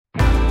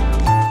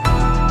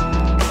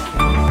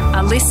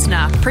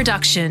listener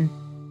production.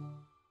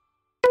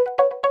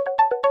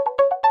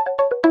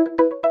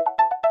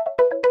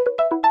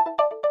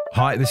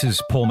 Hi, this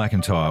is Paul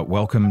McIntyre.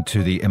 Welcome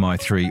to the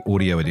MI3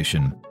 Audio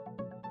Edition.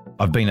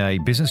 I've been a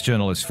business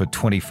journalist for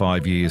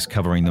 25 years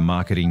covering the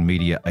marketing,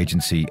 media,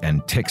 agency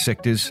and tech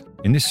sectors.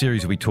 In this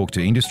series, we talk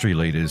to industry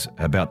leaders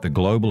about the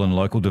global and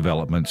local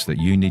developments that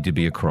you need to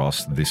be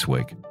across this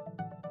week.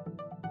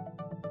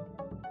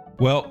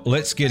 Well,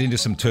 let's get into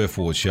some turf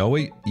wars, shall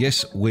we?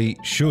 Yes, we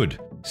should.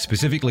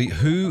 Specifically,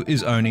 who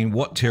is owning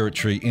what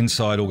territory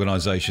inside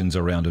organisations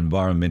around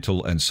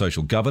environmental and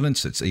social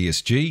governance, that's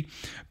ESG,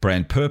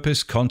 brand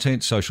purpose,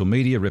 content, social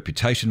media,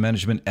 reputation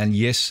management, and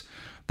yes,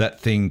 that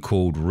thing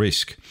called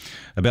risk.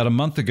 About a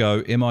month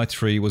ago,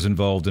 MI3 was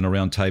involved in a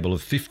roundtable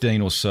of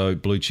 15 or so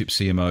blue chip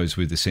CMOs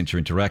with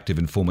Accenture Interactive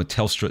and former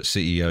Telstra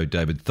CEO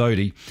David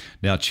Thodey,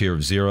 now chair of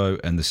Xero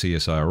and the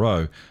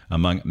CSIRO,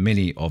 among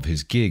many of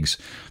his gigs.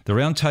 The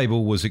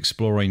roundtable was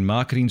exploring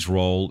marketing's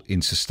role in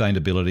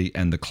sustainability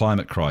and the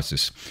climate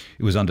crisis.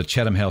 It was under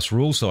Chatham House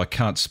rules, so I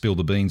can't spill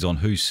the beans on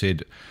who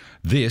said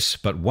this,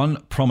 but one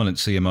prominent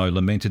CMO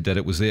lamented that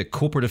it was their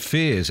corporate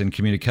affairs and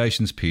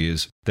communications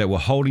peers that were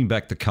holding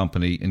back the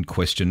company in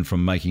question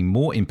from making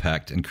more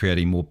impact and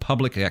creating more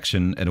public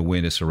action and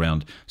awareness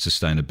around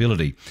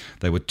sustainability.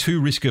 They were too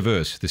risk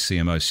averse, the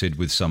CMO said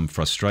with some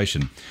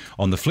frustration.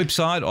 On the flip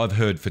side, I've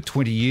heard for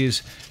 20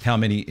 years how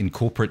many in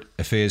corporate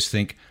affairs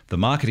think the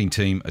marketing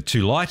team are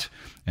too light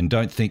and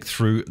don't think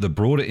through the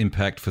broader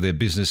impact for their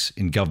business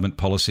in government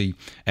policy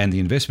and the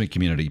investment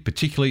community,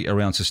 particularly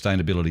around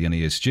sustainability and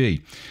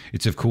ESG.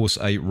 It's, of course,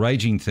 a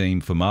raging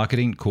theme for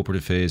marketing, corporate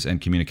affairs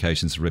and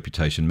communications and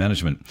reputation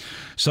management.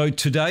 So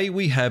today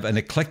we have an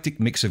eclectic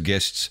mix of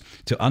guests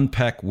to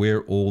unpack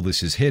where all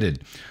this is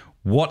headed.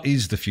 What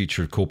is the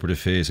future of corporate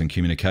affairs and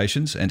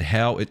communications and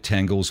how it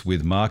tangles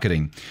with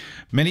marketing?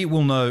 Many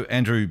will know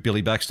Andrew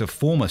Billy Baxter,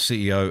 former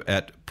CEO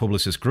at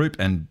Publicis Group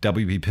and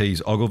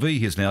WPP's Ogilvy.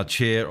 He is now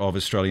chair of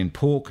Australian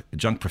Pork,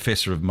 adjunct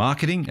professor of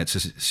marketing at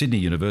Sydney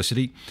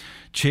University,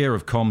 chair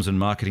of Comms and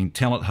Marketing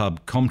Talent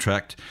Hub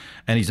Comtract,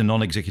 and he's a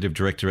non-executive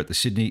director at the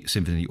Sydney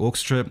Symphony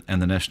Orchestra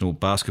and the National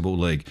Basketball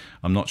League.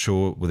 I'm not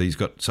sure whether he's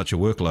got such a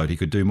workload, he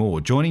could do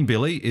more. Joining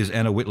Billy is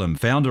Anna Whitlam,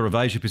 founder of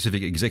Asia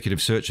Pacific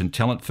executive search and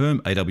talent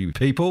firm AW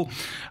People,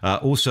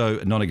 also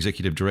a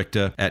non-executive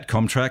director at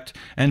Comtract,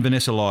 and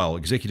Vanessa Lyle,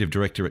 executive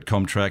director at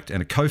Comtract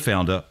and a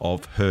co-founder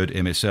of Herd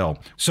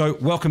MSL. So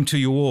welcome to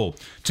you all.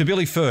 To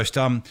Billy first,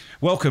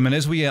 welcome. And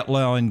as we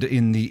outlined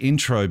in the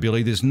intro,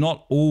 Billy, there's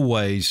not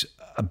always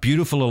a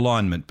beautiful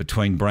alignment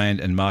between brand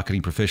and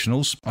marketing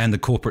professionals and the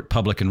corporate,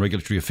 public and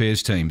regulatory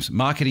affairs teams.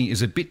 Marketing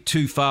is a bit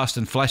too fast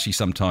and flashy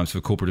sometimes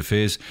for corporate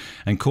affairs,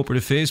 and corporate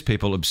affairs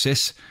people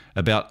obsess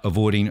about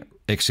avoiding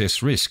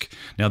excess risk.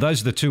 Now,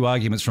 those are the two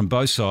arguments from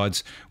both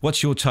sides.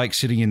 What's your take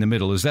sitting in the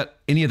middle? Is that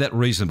any of that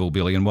reasonable,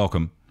 Billy? And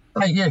welcome.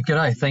 Yeah,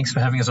 g'day. Thanks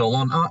for having us all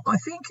on. I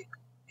think,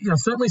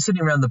 certainly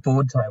sitting around the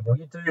board table,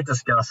 you do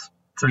discuss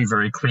two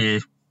very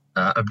clear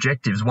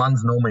objectives.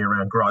 One's normally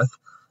around growth,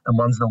 and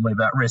one's normally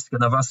about risk.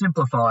 And if I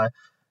simplify,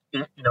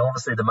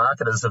 obviously the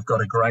marketers have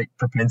got a great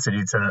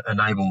propensity to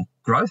enable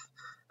growth.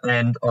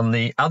 And on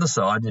the other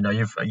side,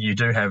 you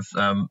do have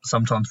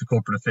sometimes the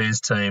corporate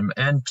affairs team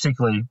and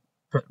potentially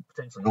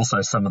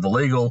also some of the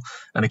legal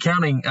and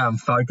accounting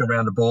folk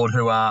around the board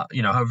who are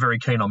very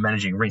keen on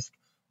managing risk,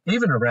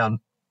 even around,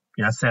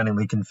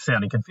 sounding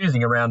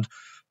confusing around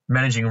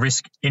managing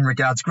risk in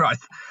regards to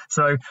growth.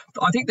 So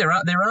I think there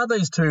are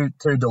these two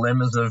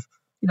dilemmas of,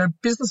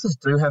 businesses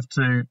do have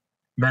to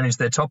manage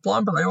their top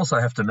line, but they also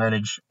have to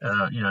manage,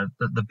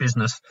 the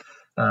business,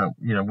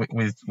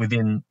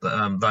 within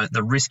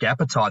the risk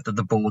appetite that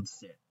the boards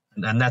set,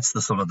 and that's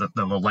the sort of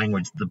the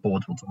language the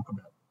boards will talk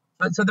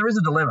about. So there is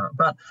a dilemma,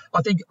 but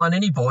I think on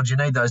any board you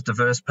need those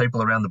diverse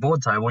people around the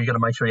board table. You got to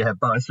make sure you have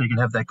both, so you can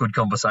have that good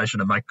conversation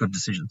and make good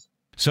decisions.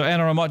 So,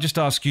 Anna, I might just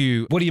ask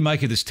you, what do you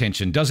make of this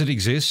tension? Does it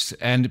exist?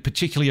 And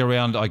particularly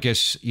around, I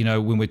guess,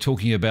 when we're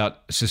talking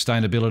about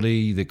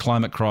sustainability, the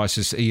climate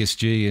crisis,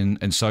 ESG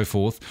and so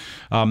forth,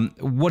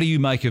 what do you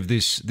make of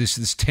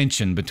this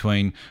tension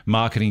between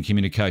marketing and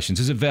communications?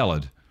 Is it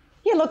valid?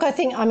 Yeah, look, I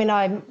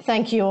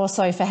thank you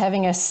also for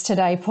having us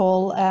today,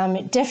 Paul.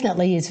 It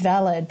definitely is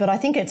valid, but I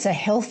think it's a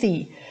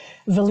healthy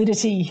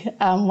validity,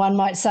 one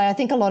might say. I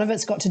think a lot of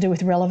it's got to do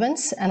with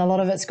relevance, and a lot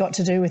of it's got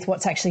to do with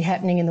what's actually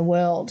happening in the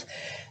world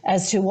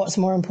as to what's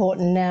more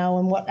important now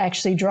and what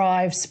actually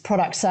drives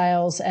product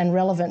sales and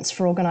relevance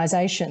for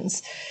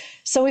organisations.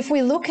 So if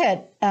we look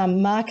at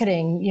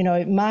marketing,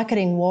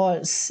 marketing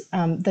was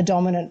the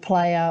dominant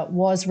player,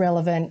 was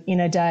relevant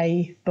in a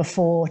day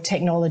before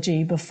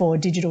technology, before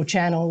digital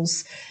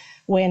channels,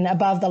 when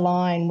above the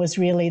line was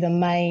really the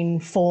main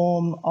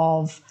form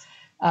of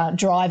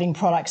driving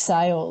product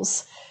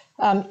sales.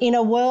 In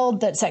a world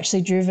that's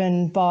actually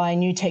driven by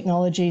new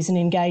technologies and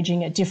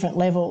engaging at different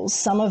levels,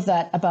 some of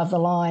that above the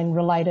line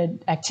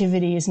related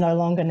activity is no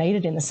longer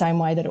needed in the same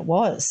way that it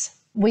was.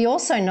 We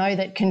also know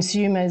that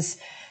consumers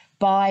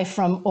buy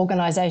from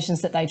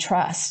organisations that they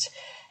trust,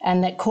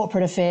 and that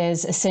corporate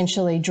affairs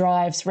essentially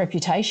drives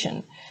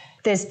reputation.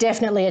 there's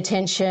definitely a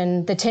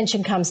tension. The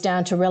tension comes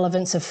down to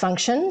relevance of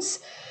functions.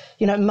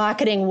 You know,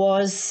 marketing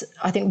was,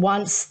 I think,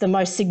 once the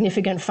most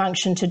significant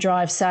function to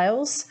drive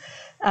sales.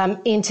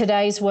 In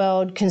today's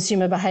world,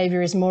 consumer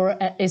behaviour is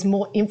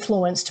more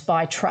influenced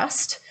by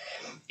trust.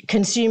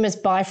 Consumers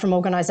buy from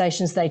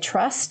organisations they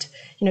trust.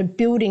 You know,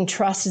 building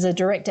trust is a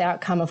direct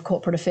outcome of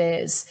corporate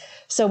affairs.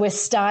 So we're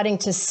starting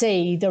to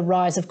see the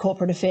rise of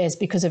corporate affairs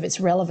because of its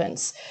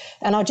relevance.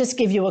 And I'll just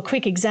give you a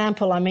quick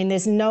example. I mean,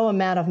 there's no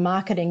amount of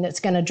marketing that's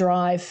going to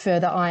drive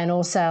further iron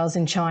ore sales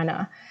in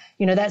China.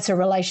 You know, that's a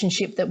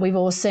relationship that we've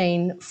all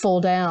seen fall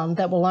down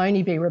that will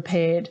only be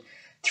repaired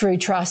through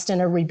trust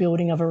and a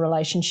rebuilding of a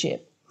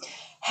relationship.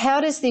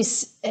 How does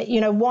this,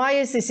 why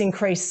has this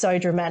increased so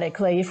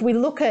dramatically? If we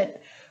look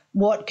at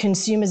what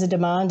consumers are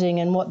demanding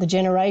and what the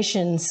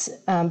generations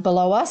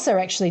below us are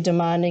actually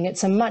demanding,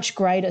 it's a much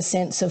greater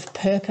sense of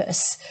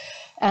purpose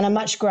and a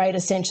much greater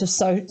sense of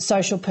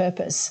social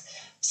purpose.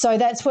 So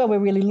that's where we're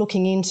really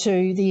looking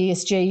into the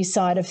ESG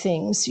side of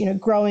things. You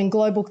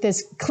know,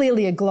 there's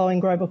clearly a growing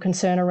global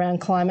concern around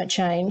climate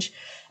change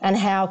and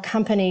how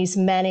companies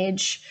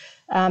manage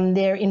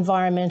their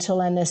environmental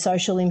and their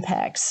social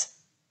impacts.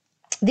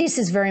 This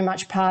is very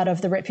much part of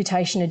the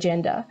reputation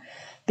agenda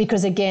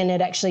because, again,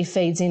 it actually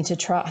feeds into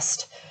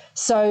trust.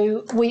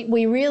 So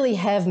we really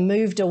have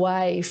moved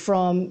away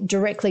from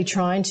directly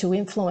trying to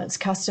influence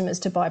customers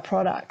to buy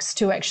products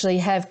to actually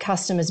have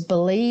customers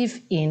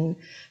believe in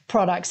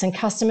products, and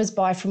customers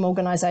buy from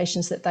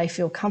organisations that they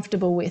feel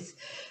comfortable with,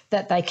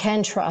 that they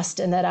can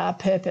trust and that are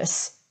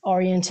purpose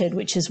oriented,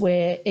 which is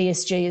where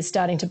ESG is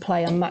starting to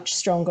play a much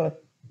stronger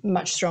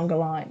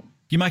line.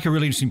 You make a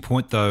really interesting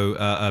point, though,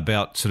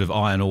 about sort of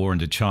iron ore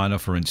into China,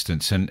 for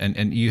instance,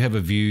 and you have a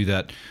view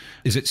that,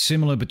 is it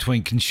similar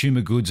between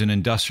consumer goods and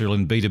industrial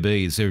and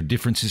B2B? Is there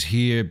differences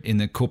here in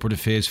the corporate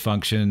affairs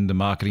function, the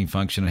marketing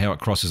function, and how it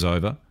crosses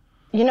over?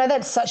 You know,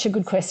 that's such a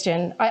good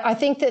question. I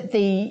think that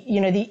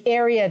the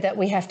area that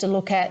we have to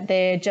look at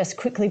there, just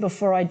quickly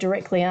before I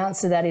directly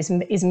answer that,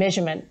 is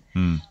measurement.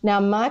 Now,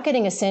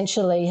 marketing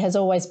essentially has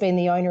always been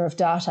the owner of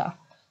data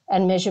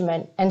and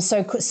measurement, and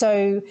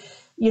so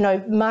you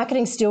know,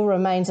 marketing still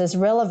remains as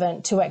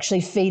relevant to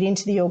actually feed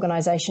into the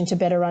organisation to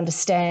better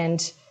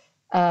understand,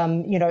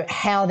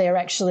 how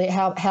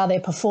they're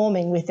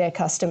performing with their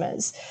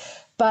customers.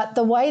 But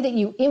the way that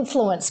you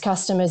influence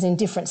customers in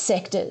different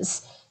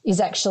sectors is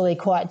actually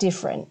quite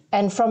different.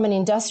 And from an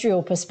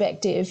industrial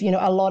perspective, you know,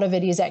 a lot of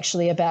it is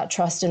actually about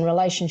trust and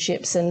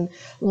relationships and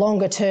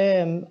longer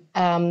term,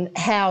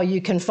 how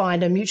you can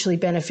find a mutually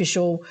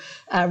beneficial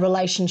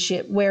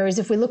relationship. Whereas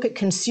if we look at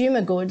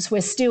consumer goods,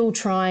 we're still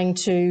trying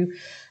to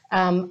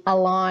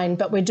align,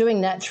 but we're doing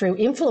that through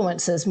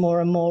influencers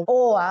more and more,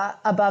 or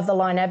above the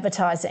line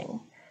advertising.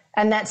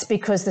 And that's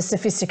because the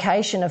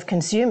sophistication of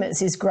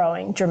consumers is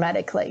growing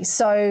dramatically.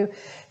 So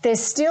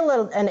there's still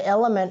an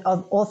element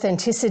of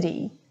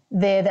authenticity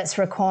there that's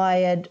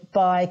required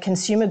by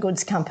consumer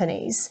goods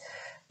companies.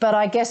 But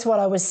I guess what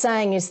I was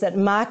saying is that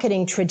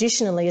marketing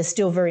traditionally is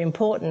still very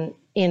important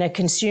in a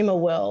consumer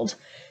world.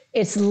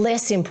 It's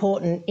less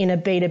important in a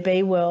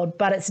B2B world,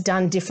 but it's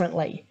done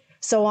differently.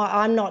 So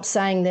I'm not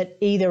saying that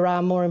either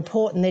are more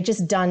important, they're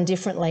just done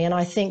differently. And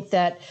I think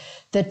that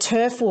the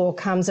turf war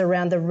comes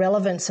around the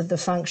relevance of the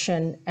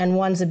function and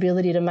one's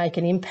ability to make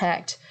an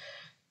impact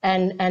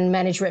and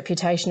manage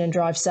reputation and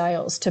drive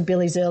sales, to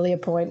Billy's earlier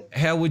point.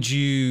 How would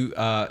you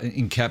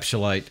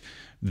encapsulate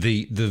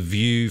the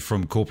view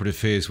from corporate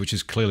affairs, which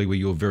is clearly where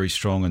you're very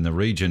strong in the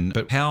region,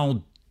 but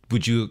how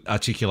would you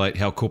articulate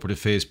how corporate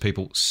affairs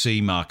people see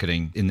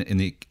marketing in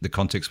the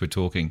context we're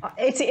talking?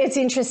 It's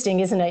interesting,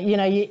 isn't it? You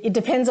know, it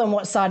depends on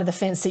what side of the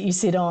fence that you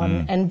sit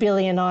on, and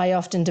Billy and I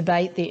often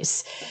debate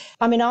this.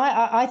 I mean,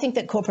 I think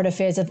that corporate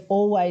affairs have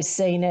always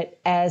seen it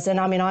as, and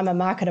I mean, I'm a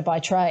marketer by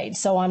trade,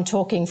 so I'm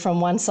talking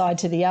from one side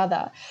to the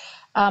other,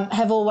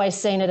 have always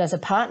seen it as a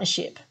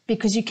partnership,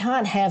 because you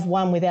can't have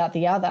one without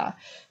the other.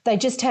 They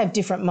just have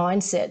different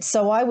mindsets.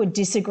 So I would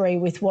disagree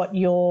with what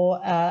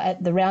you're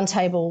at the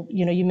roundtable,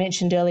 you know, you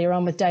mentioned earlier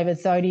on with David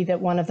Thodey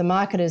that one of the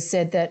marketers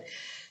said that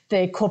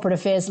the corporate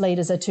affairs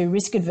leaders are too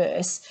risk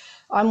adverse.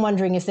 I'm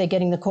wondering if they're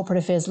getting the corporate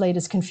affairs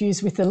leaders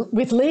confused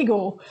with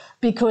legal,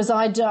 because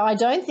I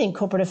don't think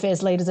corporate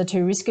affairs leaders are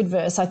too risk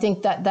adverse. I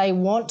think that they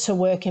want to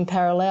work in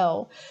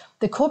parallel.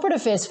 The corporate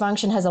affairs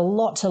function has a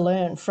lot to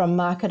learn from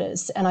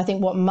marketers, and I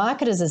think what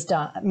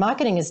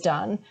marketing has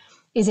done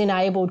is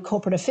enabled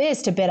corporate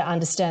affairs to better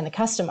understand the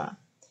customer.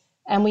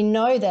 And we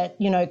know that,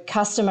 you know,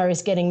 customer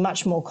is getting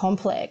much more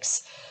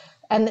complex.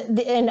 And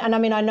I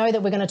mean, I know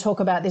that we're going to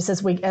talk about this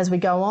as we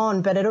go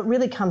on, but it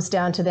really comes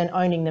down to then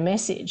owning the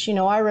message. You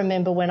know, I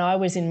remember when I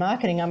was in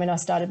marketing, I mean, I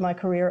started my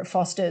career at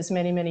Foster's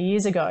many, many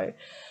years ago.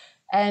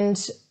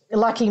 And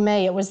lucky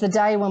me, it was the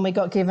day when we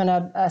got given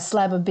a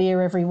slab of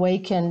beer every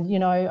week. And, you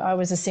know, I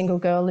was a single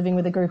girl living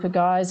with a group of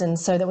guys. And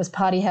so there was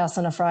party house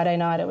on a Friday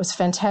night. It was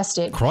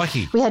fantastic.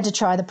 Crikey. We had to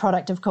try the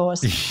product, of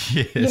course.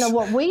 Yes. You know,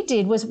 what we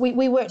did was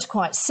we worked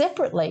quite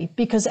separately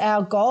because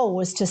our goal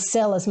was to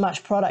sell as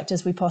much product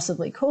as we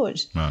possibly could.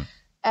 Right.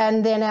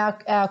 And then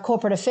our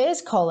corporate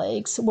affairs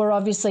colleagues were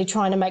obviously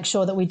trying to make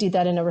sure that we did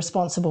that in a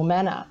responsible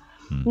manner.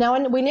 Now,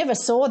 and we never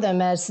saw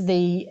them as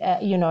the,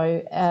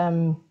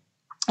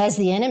 as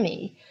the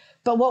enemy.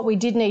 But what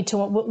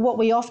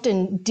we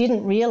often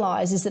didn't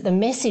realise is that the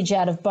message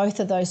out of both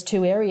of those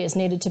two areas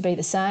needed to be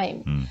the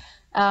same.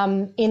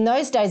 In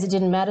those days, it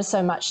didn't matter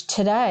so much.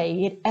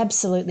 Today, it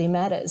absolutely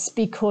matters,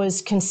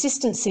 because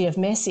consistency of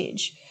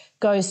message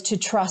goes to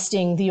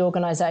trusting the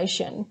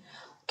organisation.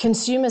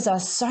 Consumers are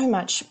so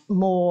much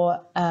more,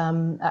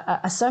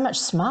 are so much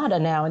smarter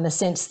now, in the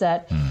sense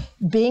that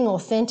being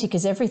authentic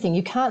is everything.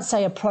 You can't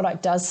say a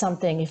product does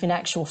something if in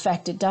actual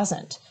fact it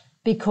doesn't,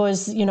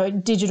 because,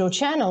 digital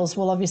channels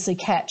will obviously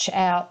catch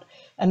out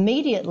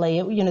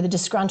immediately. The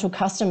disgruntled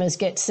customers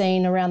get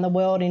seen around the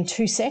world in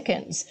 2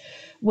 seconds.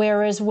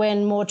 Whereas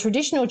when more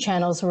traditional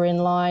channels were in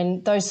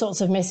line, those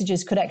sorts of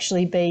messages could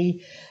actually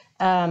be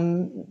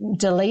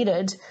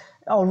deleted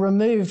or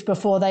removed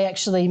before they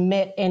actually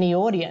met any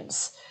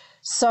audience.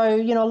 So,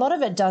 a lot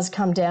of it does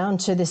come down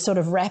to this sort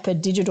of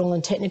rapid digital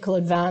and technical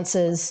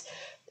advances,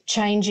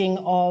 changing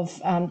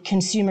of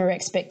consumer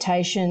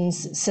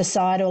expectations,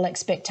 societal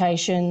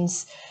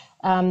expectations,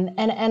 and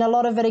a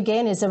lot of it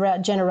again is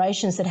around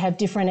generations that have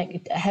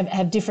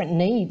different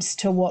needs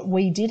to what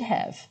we did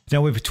have. Now,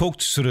 we've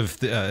talked sort of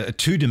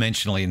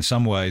two-dimensionally in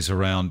some ways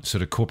around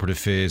sort of corporate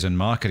affairs and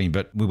marketing,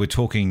 but we were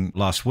talking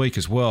last week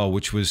as well,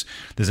 which was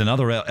there's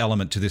another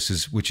element to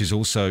this which is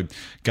also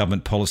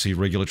government policy,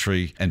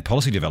 regulatory and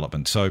policy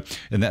development. So,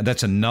 and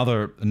that's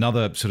another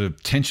sort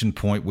of tension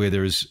point where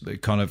there is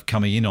kind of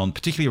coming in on,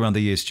 particularly around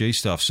the ESG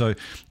stuff. So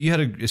you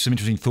had some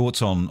interesting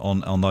thoughts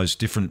on those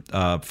different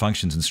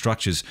functions and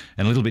structures,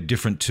 and a little bit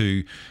different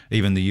to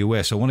even the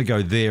US. I want to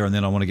go there, and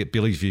then I want to get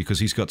Billy's view, because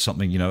he's got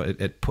something,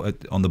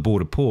 on the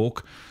board of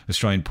pork,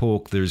 Australian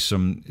pork. There's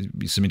some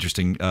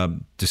interesting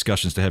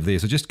discussions to have there.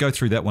 So just go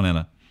through that one,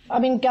 Anna. I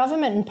mean,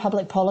 government and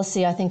public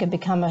policy, I think, have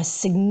become a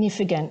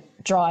significant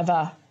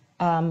driver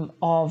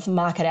of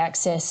market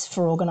access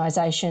for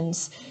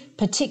organisations,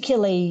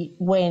 particularly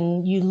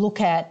when you look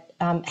at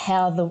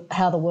how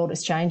the world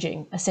is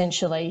changing,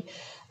 essentially.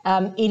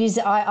 It is.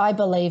 I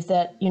believe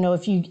that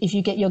if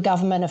you get your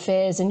government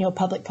affairs and your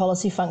public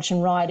policy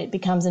function right, it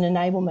becomes an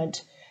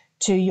enablement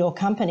to your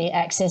company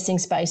accessing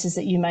spaces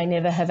that you may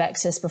never have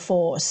accessed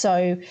before.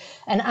 So,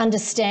 an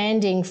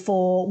understanding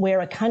for where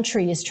a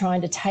country is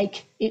trying to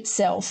take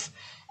itself,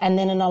 and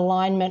then an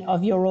alignment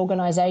of your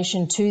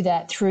organisation to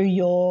that through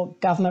your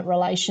government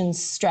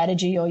relations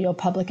strategy or your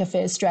public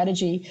affairs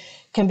strategy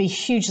can be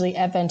hugely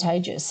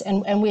advantageous.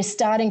 And we're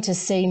starting to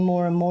see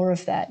more and more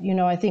of that.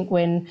 I think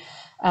when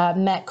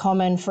Matt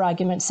Common, for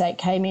argument's sake,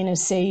 came in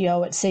as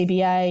CEO at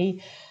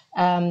CBA.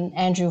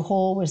 Andrew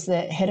Hall was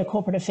the head of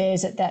corporate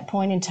affairs at that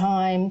point in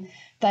time.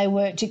 They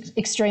worked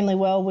extremely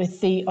well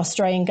with the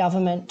Australian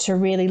government to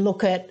really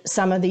look at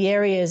some of the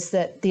areas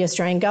that the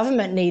Australian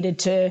government needed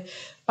to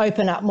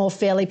open up more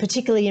fairly,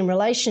 particularly in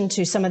relation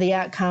to some of the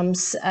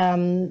outcomes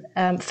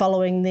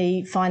following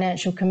the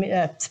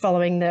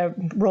following the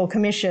Royal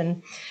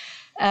Commission.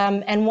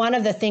 And one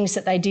of the things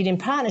that they did in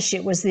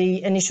partnership was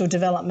the initial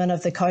development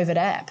of the COVID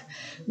app,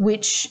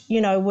 which,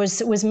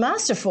 was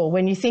masterful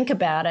when you think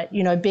about it,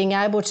 being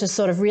able to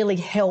sort of really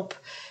help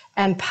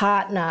and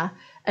partner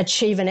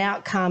achieve an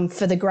outcome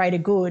for the greater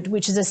good,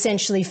 which is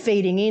essentially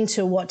feeding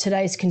into what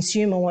today's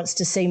consumer wants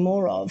to see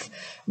more of,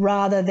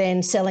 rather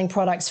than selling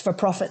products for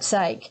profit's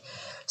sake.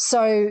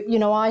 So,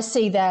 I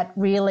see that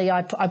really,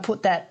 I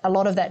put a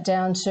lot of that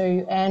down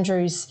to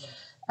Andrew's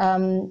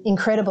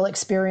incredible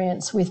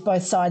experience with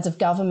both sides of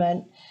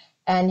government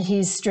and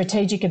his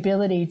strategic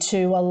ability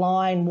to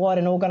align what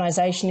an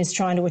organisation is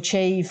trying to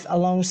achieve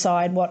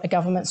alongside what a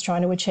government's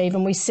trying to achieve.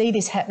 And we see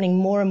this happening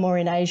more and more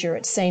in Asia.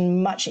 It's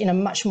seen in a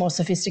much more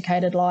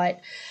sophisticated light,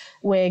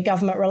 where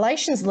government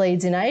relations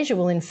leads in Asia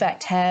will in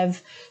fact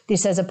have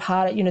this as a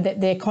part of, that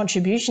their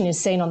contribution is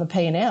seen on the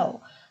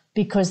P&L,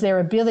 because their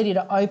ability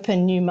to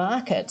open new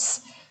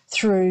markets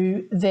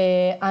through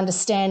their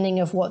understanding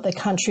of what the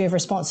country of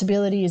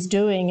responsibility is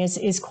doing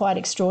is quite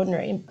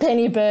extraordinary.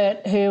 Penny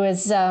Burt, who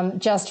has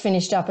just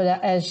finished up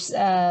as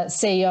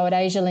CEO at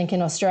AsiaLink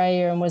in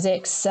Australia and was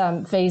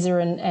ex-Visa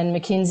and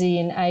McKinsey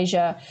in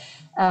Asia,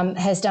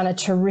 has done a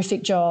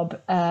terrific job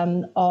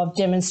of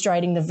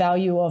demonstrating the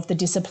value of the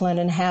discipline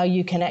and how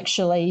you can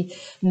actually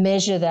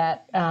measure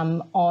that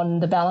on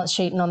the balance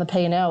sheet and on the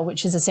P&L,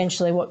 which is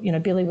essentially what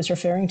Billy was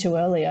referring to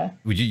earlier.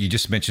 You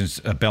just mentioned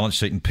a balance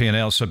sheet and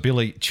P&L. So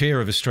Billy, chair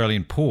of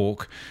Australian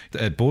Pork,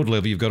 at board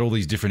level, you've got all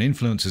these different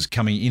influences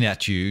coming in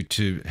at you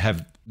to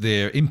have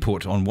their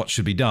input on what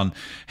should be done.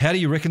 How do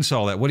you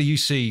reconcile that? What do you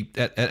see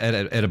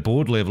at a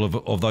board level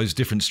of those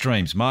different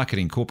streams?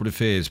 Marketing, corporate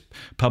affairs,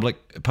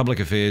 public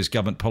affairs,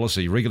 government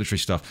policy, regulatory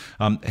stuff.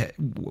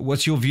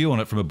 What's your view on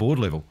it from a board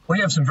level? We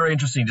have some very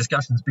interesting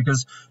discussions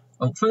because,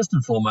 well, first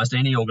and foremost,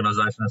 any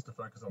organisation has to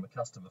focus on the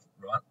customer,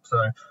 right?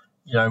 So,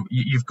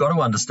 you've got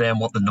to understand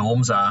what the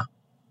norms are,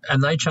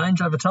 and they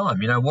change over time.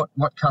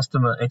 What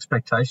customer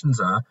expectations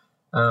are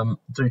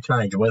do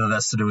change, whether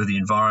that's to do with the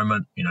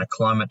environment,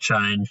 climate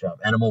change,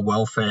 animal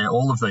welfare,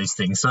 all of these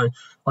things. So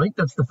I think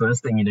that's the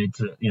first thing you need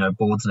to,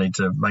 boards need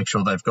to make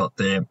sure they've got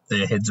their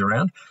heads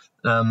around.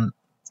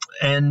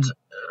 And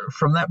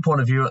from that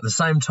point of view, at the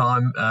same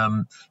time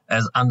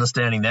as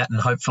understanding that and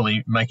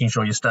hopefully making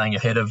sure you're staying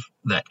ahead of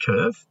that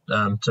curve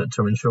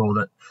to ensure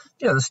that,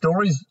 the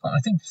stories, I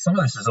think some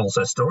of this is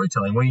also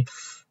storytelling.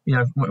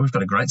 We've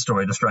got a great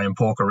story at Australian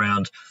Pork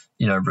around,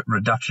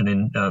 reduction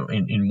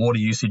in water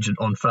usage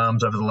on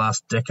farms over the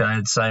last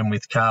decade. Same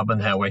with carbon,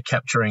 how we're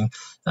capturing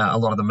a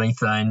lot of the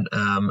methane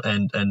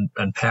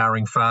and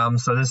powering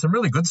farms. So there's some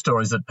really good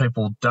stories that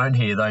people don't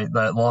hear.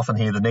 They'll often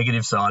hear the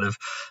negative side of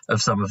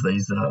some of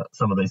these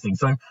things.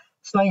 So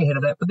staying ahead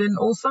of that, but then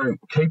also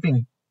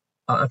keeping,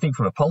 I think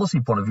from a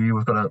policy point of view,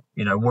 we've got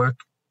to, work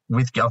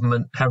with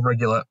government, have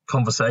regular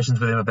conversations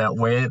with them about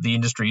where the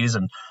industry is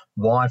and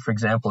why, for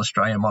example,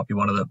 Australia might be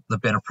one of the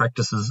better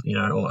practices,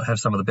 or have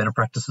some of the better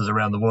practices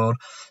around the world.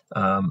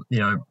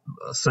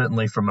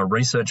 Certainly from a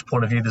research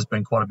point of view, there's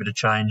been quite a bit of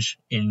change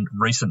in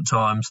recent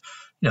times.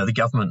 The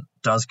government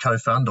does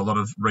co-fund a lot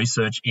of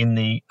research in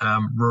the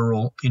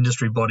rural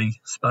industry body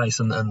space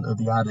and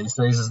the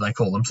RDCs, as they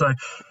call them. So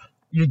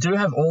you do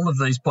have all of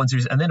these points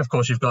of view. And then, of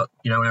course, you've got,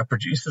 our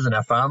producers and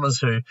our farmers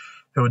who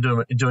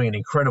are doing an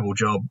incredible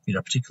job,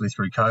 particularly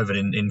through COVID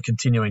in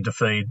continuing to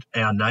feed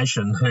our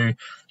nation, who,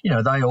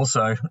 they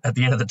also, at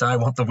the end of the day,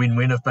 want the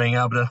win-win of being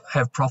able to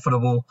have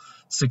profitable,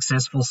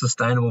 successful,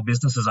 sustainable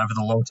businesses over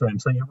the long term.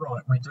 So you're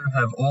right, we do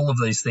have all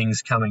of these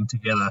things coming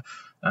together,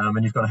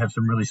 and you've got to have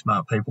some really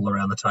smart people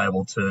around the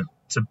table to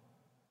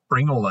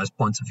bring all those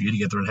points of view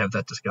together and have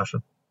that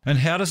discussion. And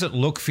how does it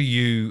look for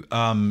you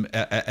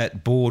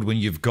at board when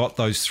you've got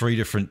those three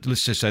different,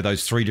 let's just say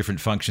those three different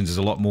functions? There's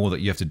a lot more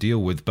that you have to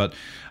deal with, but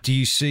do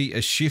you see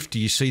a shift? Do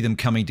you see them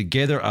coming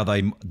together?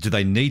 Do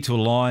they need to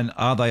align?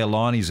 Are they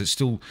aligning? Is it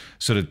still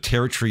sort of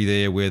territory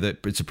there where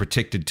it's a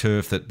protected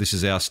turf that this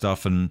is our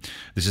stuff and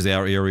this is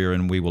our area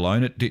and we will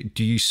own it?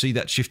 Do you see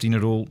that shifting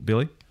at all,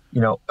 Billy?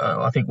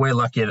 I think we're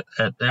lucky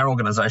at our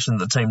organisation.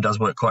 The team does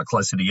work quite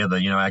closely together.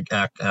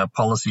 Our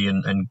policy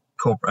and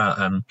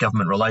corporate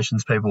government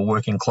relations people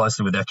working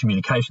closely with our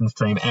communications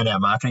team and our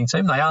marketing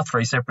team. They are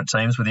three separate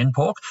teams within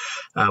Pork,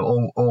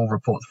 all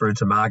report through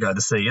to Margot, the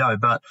CEO.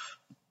 But,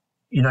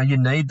 you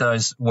need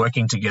those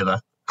working together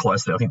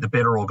closely. I think the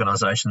better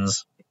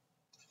organisations,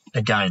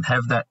 again,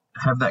 have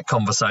that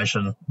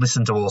conversation,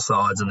 listen to all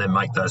sides, and then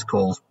make those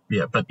calls.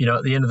 Yeah, but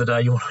at the end of the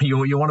day,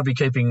 you want to be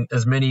keeping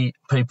as many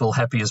people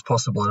happy as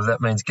possible, and if that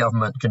means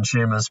government,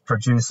 consumers,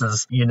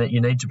 producers, you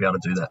need to be able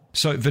to do that.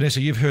 So,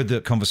 Vanessa, you've heard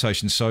the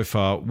conversation so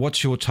far.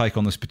 What's your take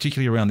on this,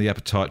 particularly around the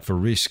appetite for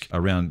risk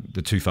around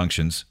the two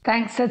functions?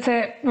 Thanks. That's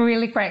a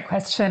really great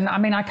question. I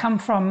mean, I come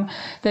from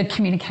the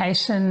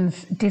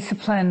communications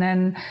discipline,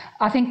 and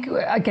I think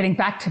getting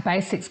back to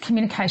basics,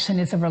 communication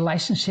is a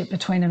relationship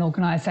between an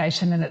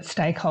organisation and its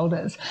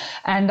stakeholders.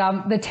 And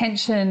the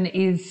tension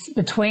is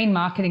between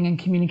marketing and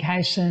communications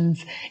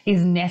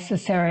is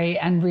necessary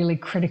and really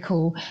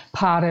critical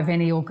part of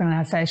any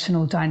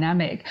organisational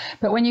dynamic.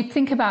 But when you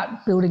think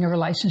about building a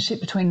relationship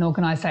between an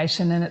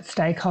organisation and its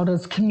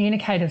stakeholders,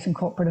 communicators and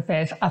corporate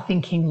affairs are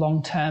thinking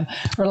long term.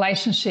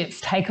 Relationships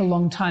take a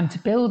long time to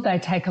build. They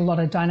take a lot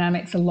of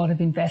dynamics, a lot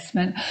of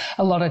investment,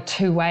 a lot of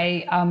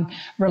two-way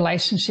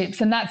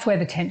relationships. And that's where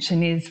the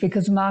tension is,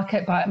 because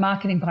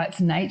marketing by its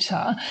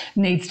nature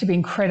needs to be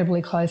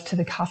incredibly close to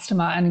the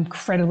customer and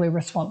incredibly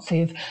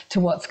responsive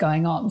to what's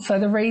going on. So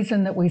the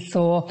reason that we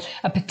saw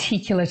a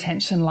particular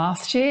tension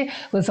last year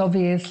was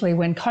obviously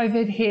when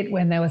COVID hit,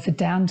 when there was a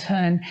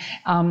downturn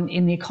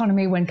in the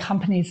economy, when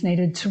companies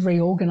needed to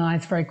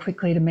reorganise very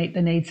quickly to meet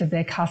the needs of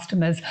their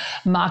customers.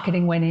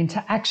 Marketing went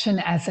into action,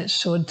 as it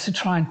should, to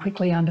try and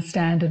quickly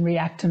understand and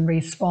react and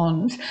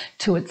respond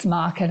to its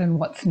market and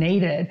what's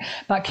needed.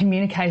 But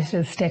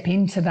communicators step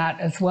into that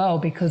as well,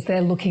 because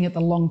they're looking at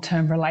the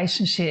long-term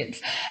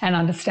relationships and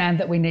understand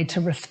that we need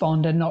to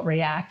respond and not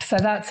react. So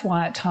that's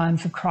why at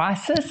times of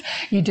crisis,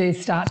 you do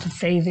start to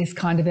see this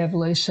kind of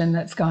evolution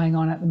that's going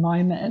on at the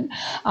moment.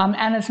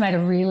 Anna's made a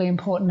really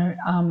important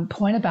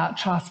point about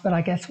trust, but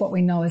I guess what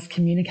we know as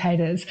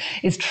communicators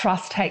is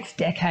trust takes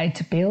decades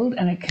to build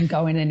and it can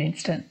go in an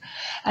instant.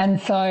 And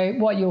so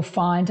what you'll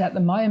find at the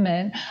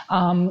moment,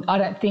 I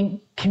don't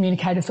think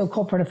communicators or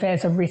corporate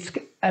affairs are risk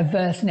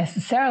averse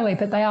necessarily,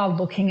 but they are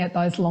looking at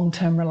those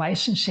long-term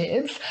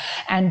relationships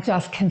and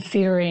just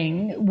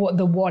considering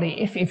what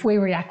if we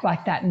react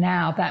like that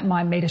now, that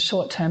might meet a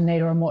short-term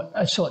need or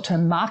a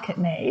short-term market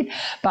need.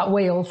 But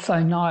we also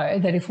know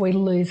that if we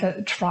lose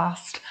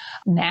trust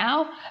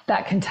now,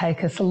 that can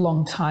take us a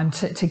long time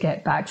to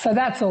get back. So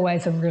that's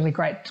always a really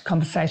great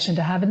conversation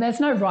to have. And there's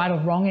no right or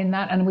wrong in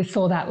that. And we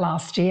saw that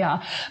last year.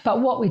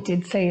 But what we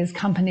did see is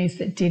companies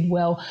that did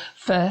well,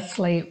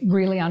 firstly, really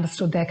really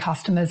understood their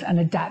customers and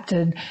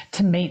adapted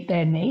to meet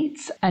their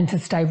needs and to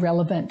stay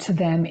relevant to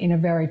them in a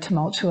very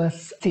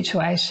tumultuous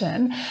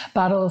situation.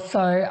 But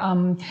also,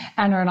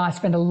 Anna and I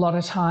spend a lot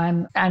of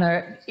time,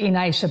 Anna in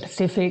Asia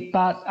Pacific,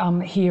 but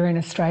here in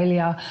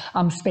Australia,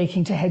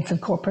 speaking to heads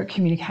of corporate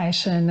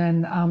communication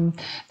and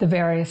the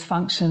various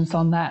functions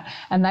on that.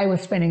 And they were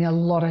spending a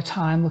lot of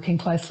time looking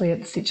closely at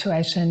the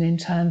situation in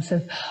terms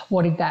of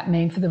what did that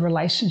mean for the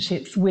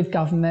relationships with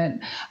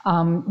government,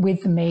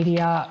 with the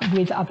media,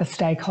 with other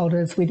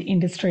stakeholders, with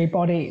industry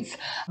bodies,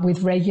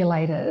 with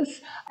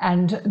regulators.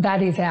 And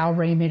that is our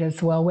remit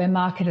as well. Where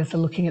marketers are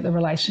looking at the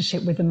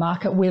relationship with the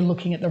market, we're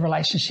looking at the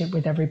relationship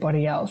with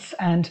everybody else.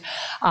 And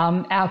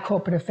our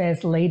corporate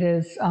affairs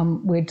leaders,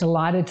 we're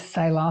delighted to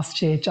say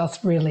last year,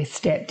 just really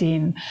stepped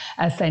in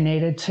as they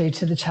needed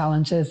to the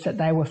challenges that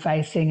they were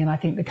facing. And I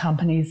think the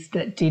companies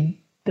that did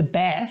the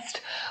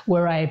best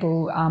were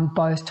able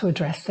both to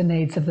address the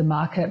needs of the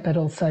market, but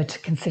also to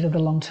consider the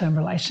long-term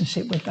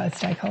relationship with those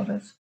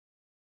stakeholders.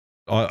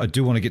 I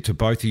do want to get to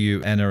both of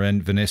you, Anna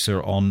and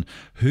Vanessa, on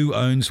who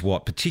owns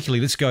what. Particularly,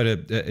 let's go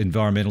to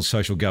environmental,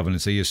 social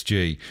governance,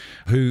 ESG.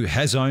 Who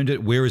has owned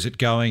it? Where is it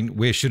going?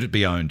 Where should it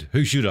be owned?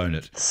 Who should own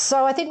it?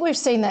 So I think we've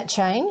seen that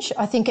change.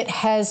 I think it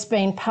has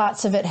been,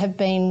 parts of it have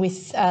been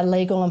with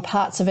legal and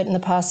parts of it in the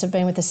past have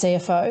been with the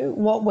CFO.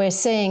 What we're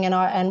seeing,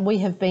 and we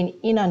have been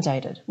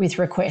inundated with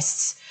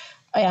requests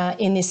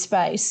in this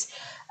space,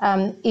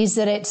 is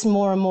that it's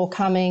more and more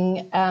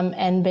coming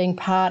and being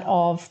part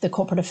of the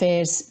corporate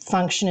affairs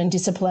function and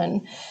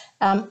discipline,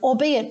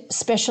 albeit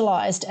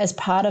specialised as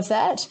part of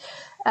that.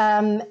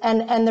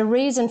 And the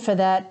reason for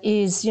that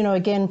is,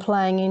 again,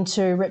 playing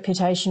into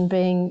reputation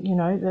being,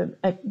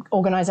 the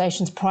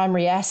organisation's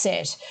primary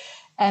asset,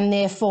 and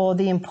therefore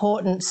the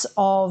importance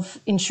of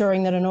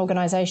ensuring that an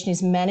organisation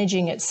is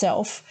managing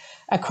itself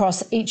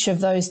across each of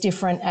those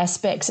different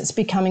aspects. It's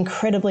become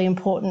incredibly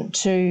important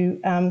to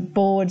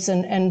boards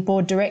and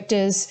board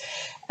directors,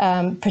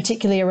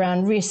 particularly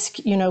around risk.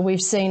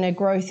 We've seen a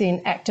growth in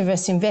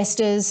activist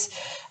investors.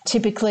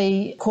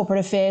 Typically, corporate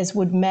affairs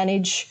would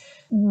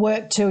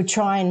work to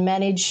try and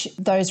manage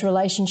those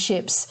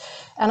relationships.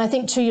 And I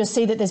think too, you'll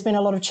see that there's been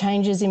a lot of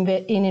changes in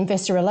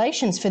investor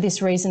relations for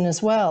this reason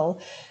as well.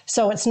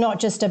 So it's not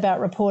just about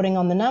reporting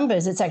on the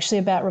numbers, it's actually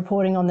about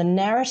reporting on the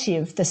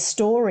narrative, the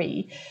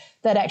story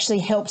that actually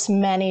helps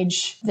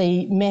manage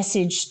the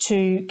message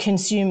to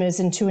consumers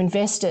and to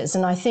investors.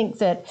 And I think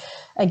that,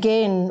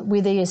 again,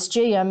 with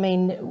ESG,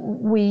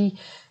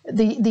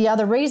 the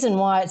other reason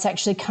why it's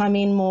actually come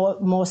in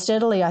more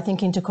steadily, I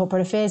think, into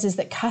corporate affairs is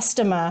that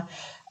customer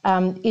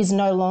is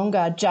no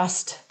longer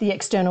just the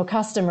external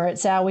customer.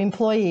 It's our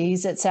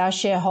employees, it's our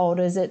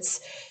shareholders,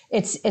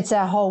 it's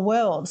our whole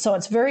world. So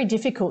it's very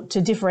difficult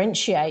to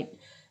differentiate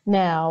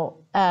now,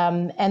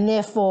 and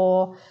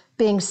therefore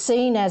being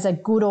seen as a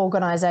good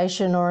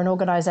organisation or an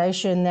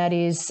organisation that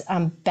is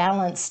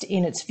balanced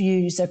in its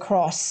views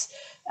across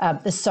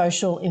the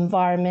social,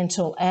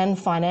 environmental and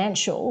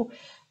financial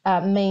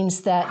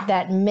means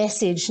that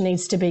message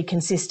needs to be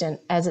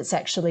consistent as it's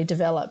actually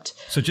developed.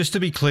 So just to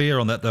be clear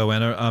on that though,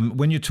 Anna,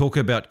 when you talk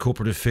about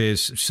corporate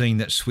affairs, seeing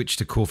that switch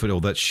to corporate or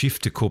that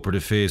shift to corporate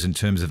affairs in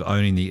terms of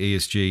owning the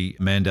ESG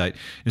mandate,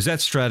 is that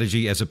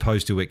strategy as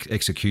opposed to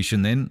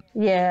execution then?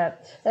 Yeah,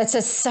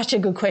 that's such a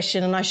good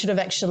question, and I should have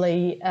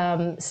actually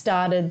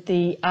started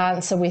the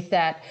answer with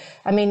that.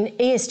 I mean,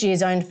 ESG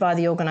is owned by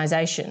the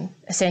organisation,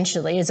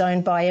 essentially, is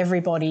owned by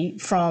everybody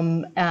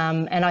from,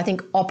 and I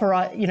think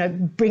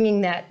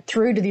bringing that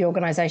through to the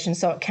organisation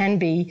so it can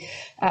be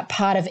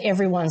part of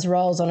everyone's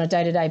roles on a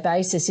day-to-day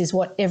basis is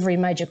what every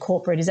major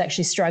corporate is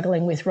actually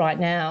struggling with right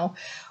now.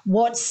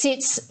 What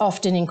sits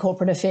often in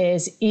corporate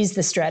affairs is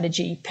the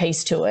strategy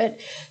piece to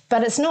it,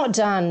 but it's not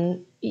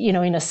done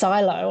in a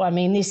silo. I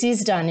mean, this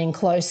is done in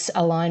close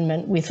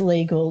alignment with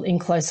legal, in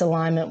close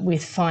alignment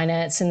with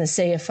finance and the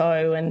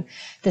CFO and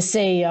the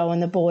CEO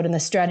and the board and the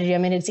strategy. I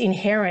mean, it's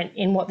inherent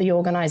in what the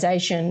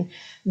organisation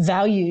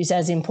values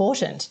as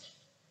important.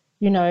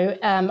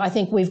 I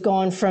think we've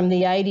gone from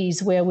the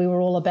 80s where we were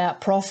all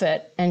about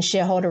profit and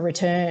shareholder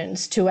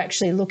returns to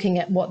actually looking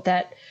at what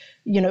that,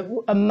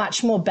 a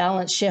much more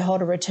balanced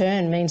shareholder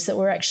return means that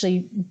we're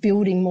actually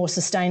building more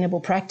sustainable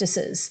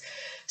practices.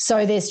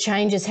 So there's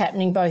changes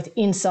happening both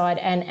inside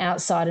and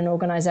outside an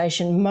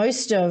organisation.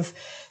 Most of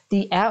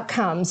the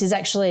outcomes is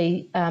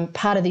actually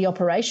part of the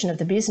operation of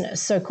the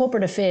business. So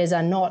corporate affairs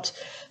are not,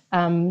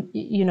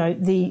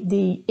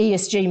 the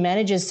ESG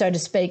managers, so to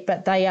speak,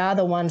 but they are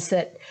the ones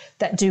that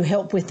do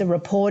help with the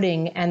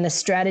reporting and the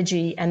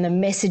strategy and the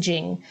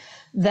messaging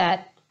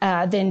that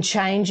then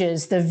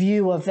changes the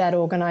view of that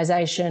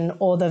organisation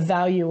or the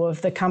value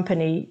of the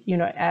company,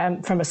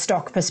 from a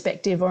stock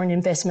perspective or an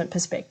investment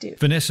perspective.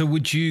 Vanessa,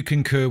 would you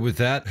concur with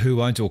that?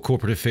 Who owns or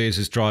corporate affairs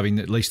is driving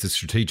at least the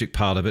strategic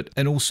part of it?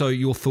 And also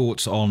your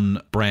thoughts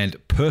on brand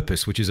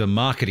purpose, which is a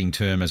marketing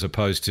term as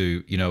opposed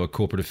to, a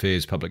corporate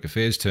affairs, public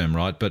affairs term,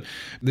 right? But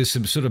there's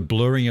some sort of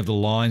blurring of the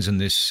lines in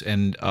this,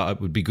 and it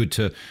would be good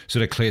to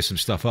sort of clear some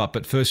stuff up.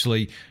 But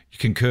firstly, you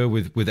concur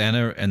with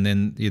Anna, and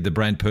then the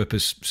brand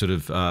purpose sort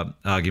of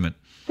argument.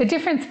 The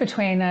difference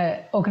between an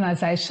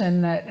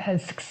organisation that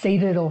has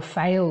succeeded or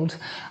failed,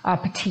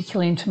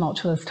 particularly in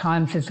tumultuous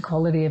times, is the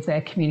quality of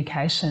their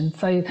communication.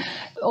 So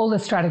all the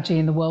strategy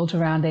in the world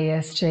around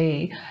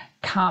ESG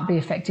can't be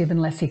effective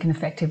unless you can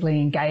effectively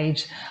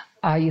engage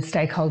your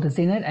stakeholders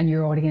in it and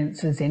your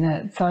audiences in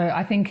it. So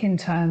I think in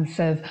terms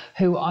of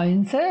who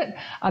owns it,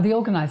 the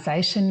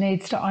organisation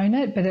needs to own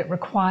it, but it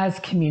requires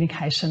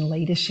communication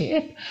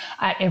leadership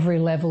at every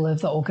level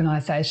of the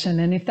organisation.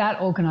 And if that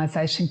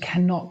organisation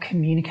cannot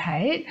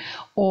communicate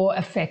or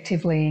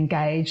effectively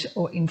engage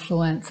or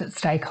influence its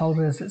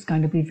stakeholders, it's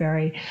going to be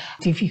very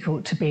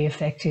difficult to be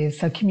effective.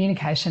 So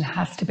communication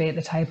has to be at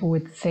the table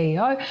with the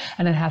CEO,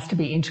 and it has to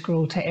be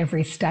integral to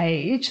every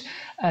stage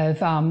of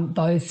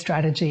those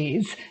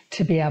strategies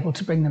to be able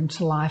to bring them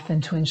to life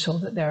and to ensure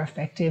that they're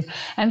effective.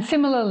 And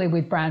similarly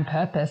with brand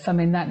purpose, I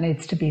mean, that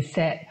needs to be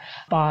set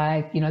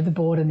by, the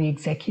board and the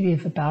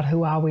executive about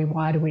who are we,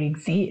 why do we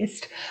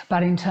exist.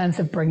 But in terms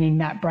of bringing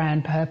that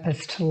brand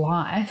purpose to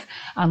life,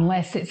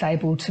 unless it's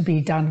able to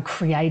be done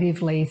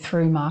creatively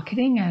through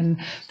marketing and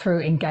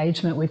through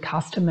engagement with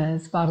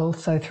customers, but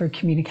also through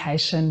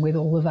communication with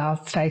all of our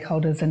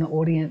stakeholders and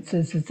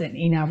audiences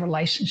in our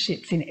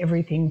relationships, in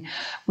everything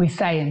we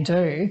say and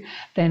do,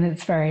 then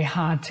it's very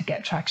hard to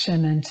get traction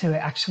and to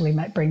actually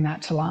bring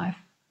that to life.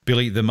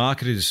 Billy, the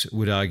marketers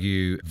would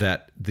argue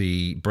that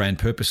the brand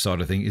purpose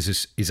side of things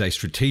is a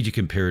strategic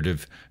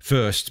imperative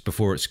first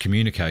before it's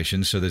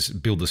communication. So there's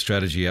build the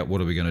strategy out.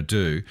 What are we going to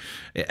do?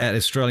 At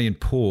Australian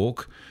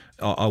Pork,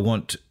 I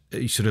want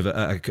sort of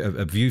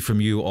a view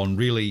from you on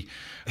really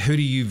who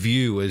do you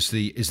view as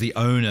the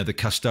owner, the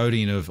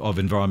custodian of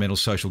environmental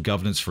social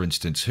governance, for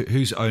instance?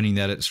 Who's owning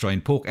that at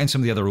Australian Pork and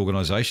some of the other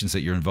organisations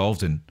that you're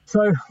involved in?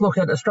 So look,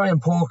 at Australian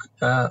Pork,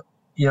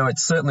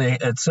 it's certainly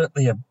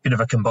a bit of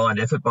a combined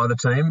effort by the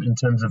team in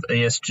terms of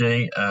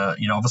ESG.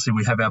 Obviously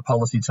we have our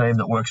policy team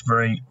that works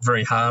very,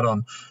 very hard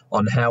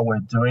on how we're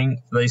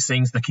doing these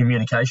things. The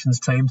communications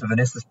team, to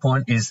Vanessa's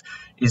point, is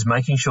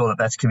making sure that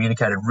that's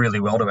communicated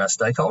really well to our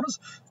stakeholders,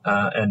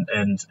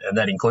 and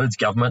that includes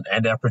government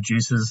and our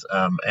producers,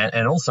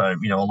 and also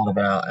a lot of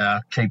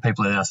our key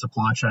people in our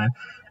supply chain,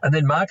 and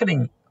then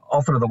marketing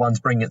often are the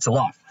ones bringing it to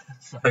life.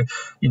 So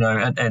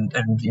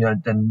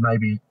and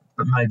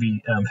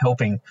maybe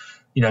helping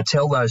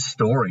tell those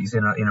stories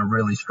in a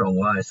really strong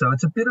way. So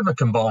it's a bit of a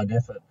combined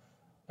effort.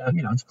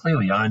 It's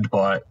clearly owned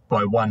by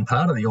one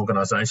part of the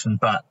organisation,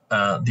 but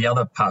the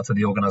other parts of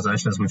the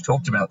organisation, as we've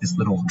talked about, this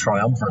little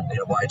triumvirate in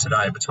a way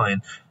today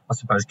between, I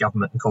suppose,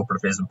 government and corporate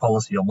affairs and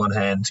policy on one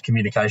hand,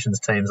 communications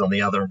teams on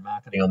the other, and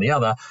marketing on the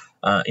other.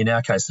 In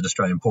our case at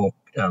Australian Pork,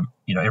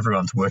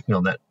 everyone's working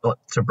on that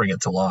to bring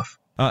it to life.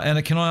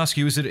 Anna, can I ask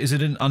you, is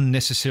it an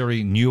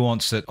unnecessary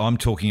nuance that I'm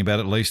talking about,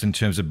 at least in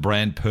terms of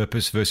brand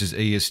purpose versus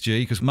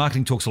ESG? Because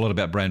marketing talks a lot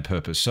about brand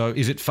purpose. So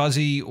is it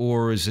fuzzy,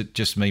 or is it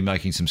just me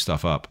making some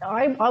stuff up?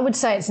 I would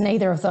say it's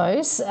neither of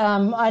those.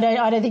 I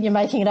don't think you're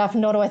making it up,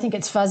 nor do I think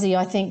it's fuzzy.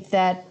 I think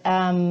that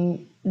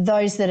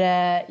those that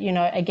are,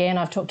 again,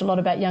 I've talked a lot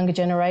about younger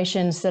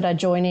generations that are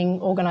joining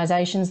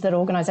organisations that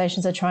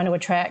organisations are trying to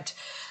attract,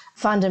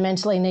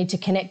 fundamentally need to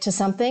connect to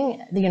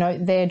something.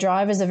 Their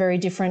drivers are very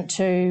different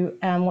to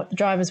what the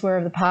drivers were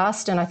of the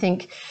past. And I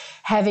think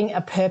having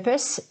a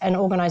purpose, an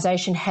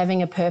organisation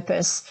having a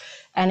purpose,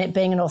 and it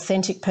being an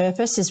authentic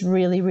purpose is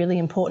really, really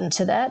important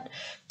to that.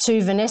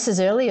 To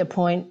Vanessa's earlier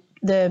point,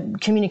 the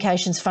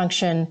communications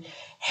function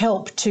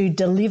help to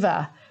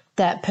deliver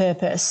that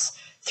purpose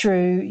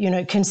through,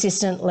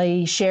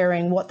 consistently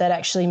sharing what that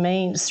actually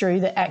means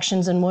through the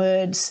actions and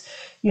words,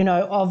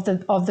 of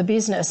the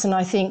business. And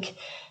I think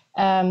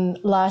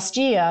last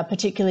year,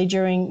 particularly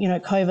during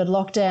COVID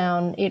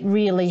lockdown, it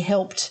really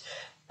helped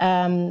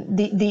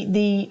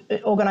the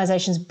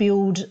organisations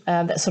build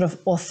that sort of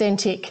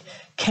authentic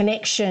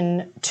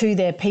connection to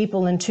their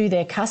people and to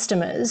their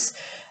customers.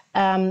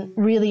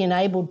 Really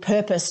enabled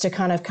purpose to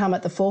kind of come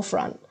at the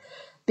forefront,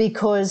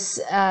 because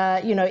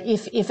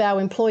if our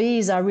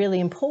employees are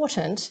really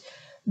important,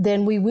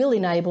 then we will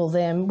enable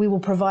them, we will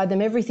provide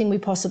them everything we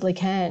possibly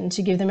can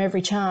to give them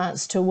every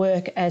chance to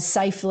work as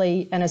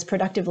safely and as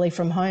productively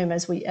from home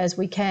as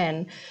we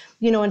can.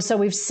 And so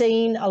we've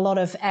seen a lot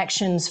of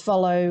actions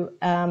follow,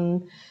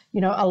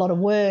 a lot of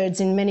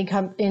words. In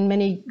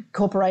many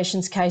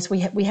corporations' case,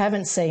 we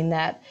haven't seen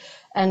that.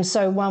 And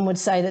so one would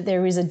say that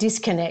there is a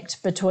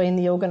disconnect between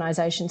the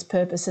organisation's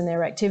purpose and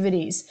their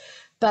activities.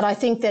 But I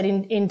think that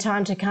in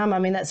time to come,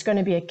 that's going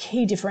to be a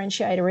key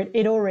differentiator.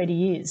 It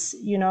already is,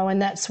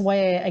 and that's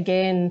where,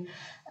 again,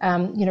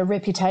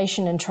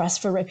 reputation and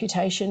trust for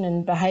reputation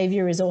and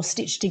behaviour is all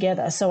stitched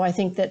together. So I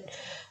think that,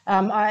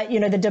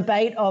 the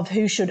debate of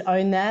who should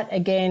own that,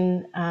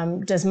 again,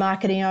 does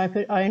marketing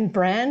own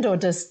brand, or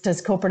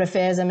does corporate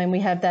affairs? We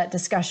have that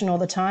discussion all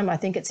the time. I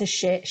think it's a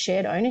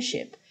shared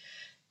ownership.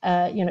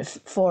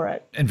 for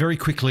it. And very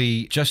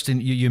quickly,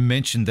 Justin, you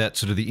mentioned that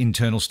sort of the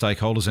internal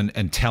stakeholders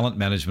and talent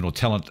management or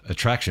talent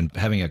attraction,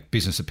 having a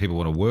business that people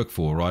want to work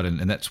for, right?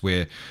 And that's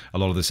where a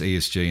lot of this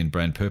ESG and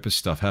brand purpose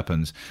stuff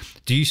happens.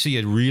 Do you see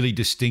a really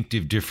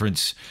distinctive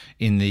difference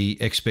in the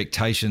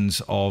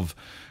expectations of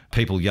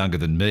people younger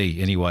than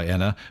me, anyway,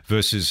 Anna,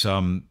 versus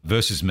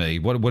me?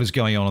 What is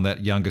going on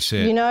that younger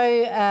set?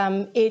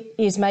 It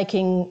is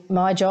making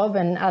my job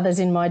and others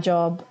in my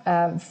job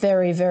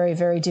very, very,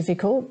 very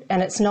difficult.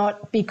 And it's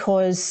not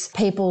because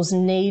people's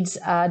needs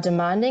are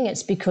demanding.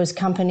 It's because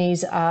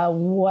companies are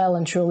well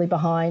and truly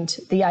behind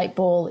the 8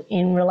 ball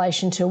in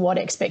relation to what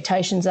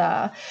expectations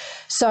are.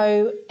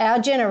 So our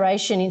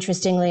generation,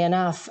 interestingly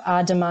enough,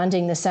 are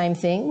demanding the same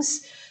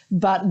things,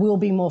 but we'll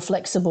be more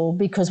flexible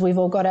because we've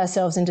all got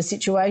ourselves into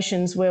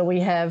situations where we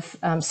have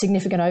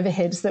significant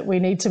overheads that we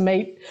need to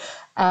meet,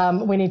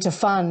 we need to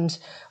fund.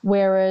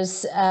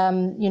 Whereas,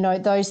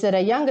 those that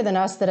are younger than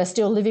us that are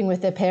still living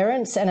with their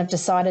parents and have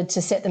decided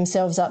to set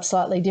themselves up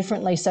slightly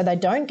differently so they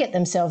don't get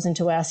themselves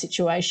into our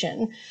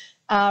situation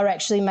are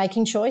actually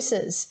making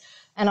choices.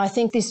 And I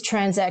think this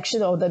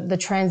transaction or the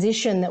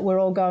transition that we're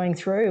all going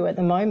through at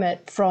the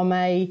moment from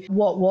a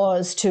what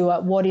was to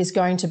a what is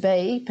going to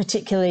be,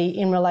 particularly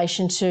in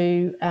relation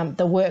to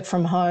the work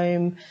from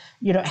home,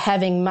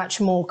 having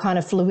much more kind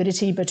of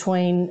fluidity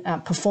between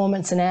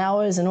performance and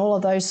hours and all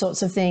of those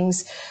sorts of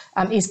things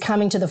is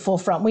coming to the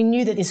forefront. We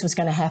knew that this was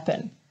going to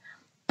happen,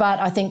 but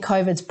I think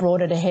COVID's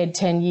brought it ahead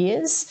 10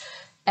 years.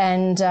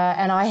 And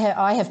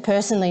I have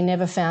personally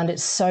never found it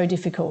so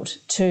difficult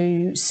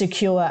to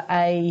secure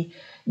a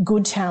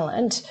good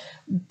talent,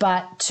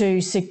 but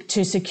to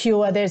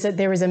secure there is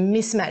a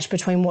mismatch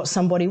between what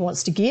somebody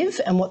wants to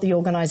give and what the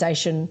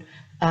organisation,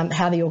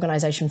 how the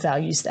organisation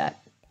values that.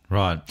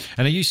 Right.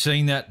 And are you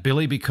seeing that,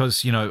 Billy?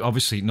 Because,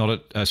 obviously not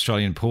at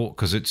Australian Port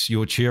because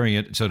you're chairing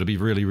it, so to be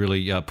really,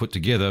 really put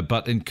together.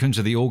 But in terms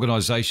of the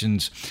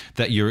organisations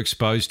that you're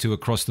exposed to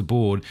across the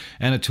board,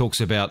 Anna talks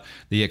about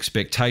the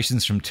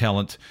expectations from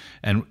talent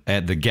and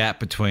the gap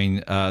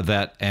between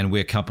that and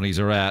where companies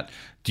are at.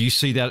 Do you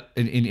see that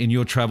in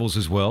your travels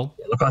as well?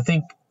 Look, I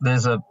think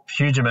there's a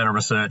huge amount of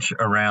research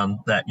around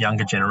that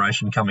younger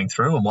generation coming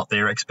through and what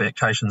their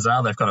expectations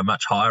are. They've got a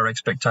much higher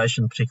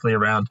expectation, particularly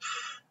around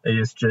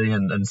ESG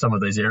and some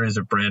of these areas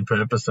of brand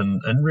purpose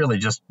and really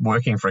just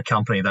working for a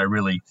company they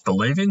really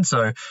believe in.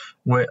 So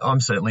I'm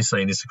certainly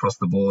seeing this across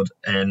the board.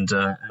 And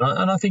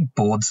I think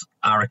boards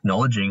are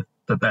acknowledging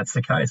that that's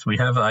the case. We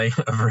have a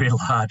very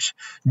large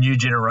new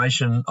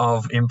generation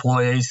of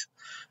employees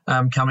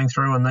coming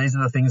through, and these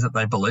are the things that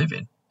they believe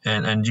in,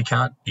 and you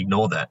can't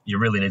ignore that. You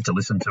really need to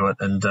listen to it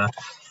and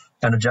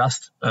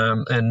adjust. I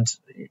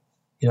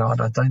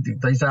don't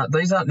think these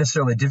aren't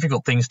necessarily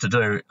difficult things to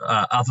do,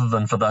 other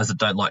than for those that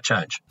don't like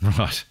change.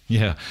 Right.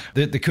 Yeah.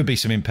 There could be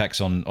some impacts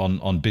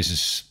on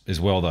business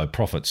as well, though,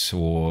 profits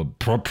or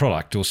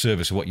product or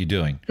service or what you're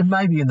doing. It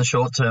may be in the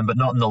short term, but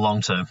not in the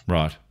long term.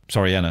 Right.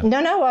 Sorry, Anna.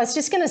 No, I was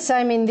just going to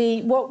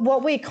say,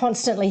 what we're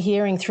constantly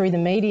hearing through the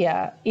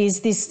media is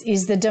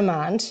the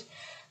demand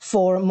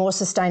for more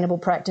sustainable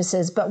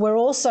practices, but we're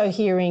also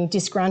hearing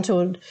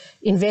disgruntled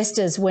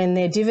investors when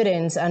their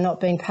dividends are not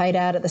being paid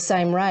out at the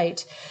same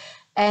rate.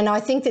 And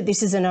I think that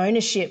this is an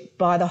ownership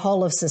by the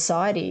whole of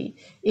society.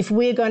 If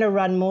we're going to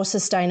run more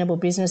sustainable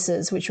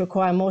businesses, which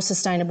require more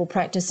sustainable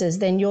practices,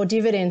 then your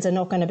dividends are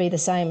not going to be the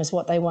same as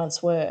what they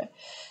once were.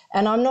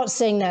 And I'm not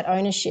seeing that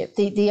ownership.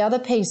 The other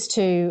piece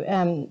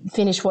to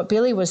finish what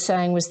Billy was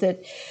saying was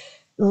that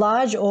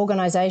large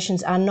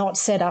organisations are not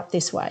set up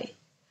this way.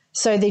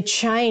 So the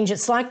change,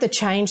 it's like the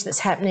change that's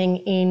happening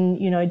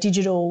in,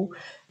 digital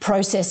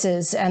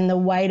processes and the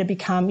way to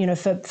become,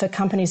 for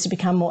companies to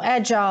become more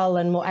agile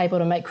and more able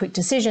to make quick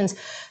decisions.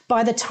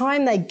 By the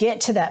time they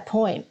get to that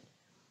point,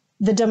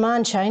 the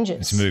demand changes.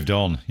 It's moved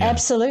on. Yeah.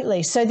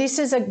 Absolutely. So this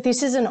is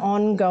an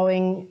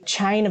ongoing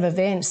chain of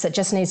events that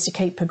just needs to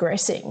keep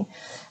progressing.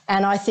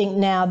 And I think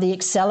now the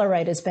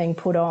accelerator's being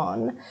put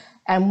on.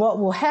 And what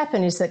will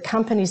happen is that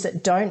companies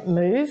that don't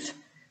move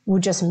will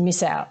just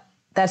miss out.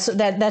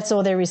 That's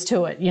all there is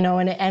to it,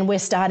 and we're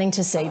starting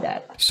to see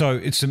that. So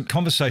it's a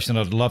conversation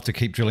that I'd love to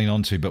keep drilling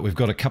onto, but we've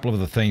got a couple of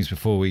other things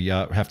before we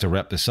have to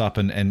wrap this up.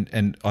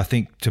 And I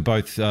think to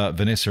both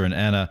Vanessa and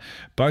Anna,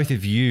 both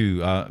of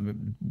you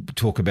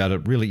talk about a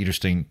really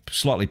interesting,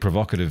 slightly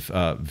provocative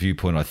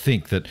viewpoint. I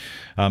think that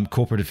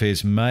corporate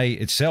affairs may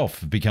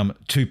itself become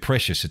too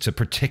precious. It's a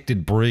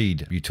protected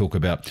breed you talk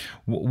about.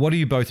 What do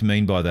you both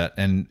mean by that?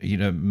 And,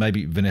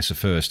 maybe Vanessa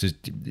first.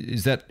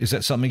 Is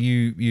that something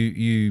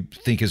you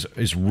think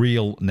is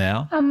real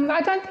now?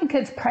 I don't think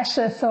it's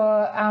precious,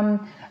 or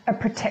a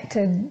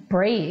protected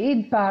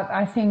breed, but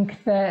I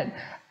think that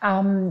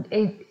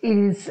it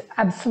is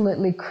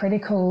absolutely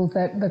critical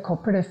that the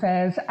corporate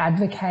affairs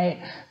advocate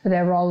for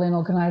their role in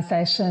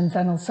organisations,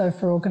 and also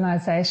for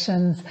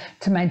organisations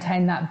to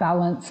maintain that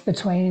balance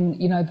between,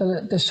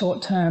 the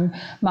short-term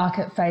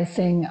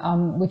market-facing,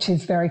 which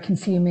is very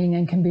consuming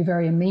and can be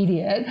very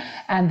immediate,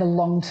 and the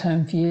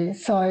long-term view.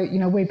 So,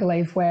 we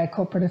believe where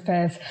corporate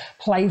affairs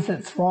plays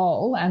its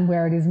role and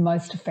where it is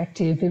most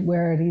effective,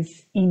 where it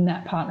is in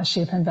that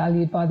partnership and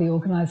valued by the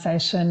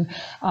organisation,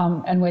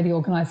 and where the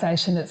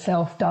organisation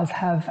itself does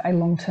have a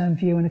long-term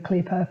view and a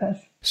clear purpose.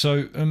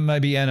 So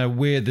maybe, Anna,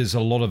 where there's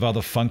a lot of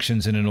other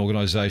functions in an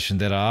organisation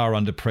that are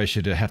under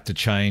pressure to have to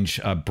change,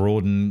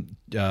 broaden,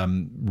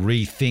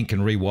 rethink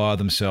and rewire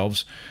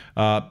themselves,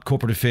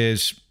 corporate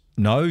affairs,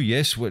 no,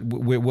 yes?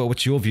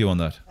 What's your view on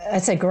that?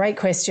 That's a great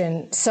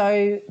question.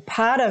 So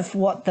part of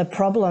what the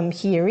problem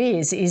here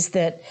is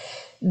that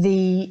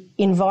the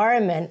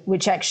environment,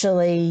 which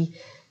actually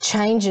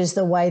changes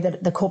the way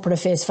that the corporate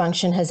affairs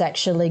function has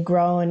actually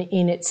grown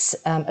in its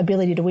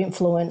ability to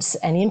influence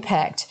and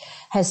impact,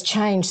 has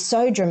changed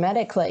so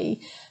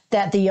dramatically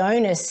that the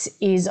onus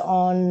is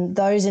on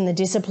those in the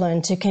discipline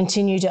to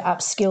continue to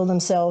upskill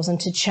themselves and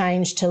to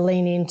change, to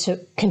lean in, to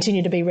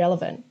continue to be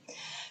relevant.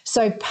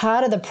 So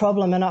part of the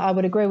problem, and I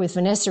would agree with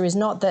Vanessa, is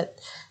not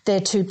that they're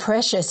too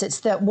precious,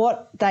 it's that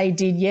what they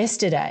did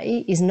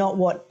yesterday is not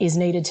what is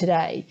needed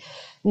today.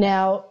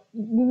 Now,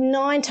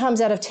 9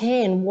 times out of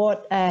 10,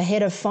 what a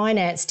head of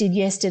finance did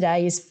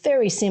yesterday is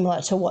very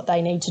similar to what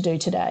they need to do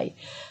today,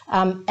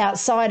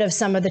 outside of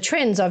some of the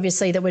trends,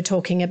 obviously, that we're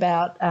talking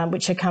about,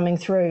 which are coming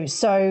through.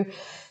 So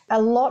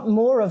a lot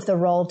more of the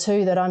role,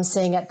 too, that I'm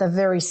seeing at the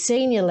very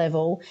senior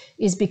level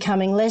is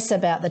becoming less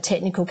about the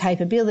technical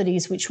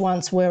capabilities, which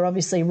once were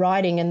obviously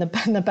writing and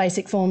the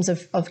basic forms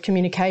of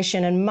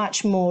communication, and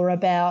much more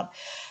about,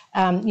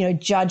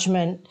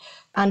 judgment,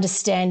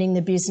 understanding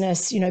the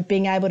business,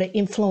 being able to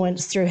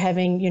influence through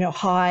having,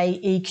 high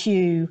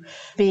EQ,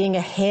 being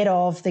ahead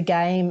of the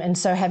game, and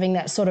so having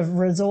that sort of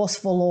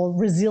resourceful or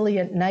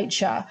resilient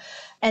nature,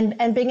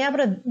 and being able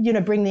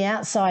to, bring the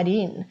outside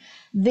in.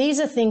 These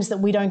are things that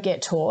we don't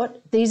get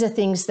taught. These are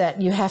things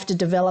that you have to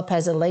develop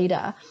as a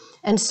leader.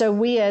 And so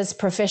we as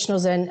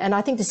professionals, and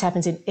I think this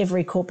happens in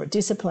every corporate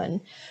discipline,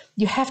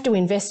 you have to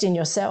invest in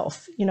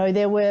yourself.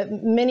 There were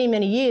many,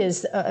 many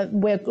years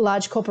where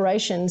large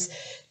corporations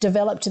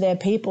developed their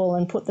people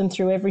and put them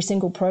through every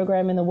single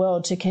program in the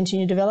world to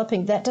continue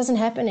developing. That doesn't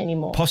happen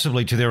anymore.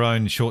 Possibly to their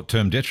own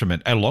short-term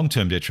detriment, a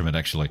long-term detriment,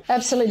 actually.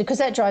 Absolutely, because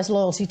that drives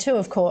loyalty too,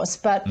 of course.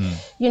 But,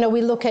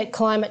 we look at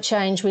climate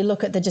change, we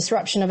look at the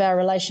disruption of our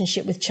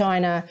relationship with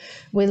China,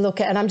 we look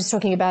at, and I'm just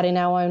talking about in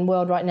our own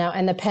world right now,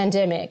 and the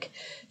pandemic.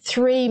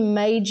 3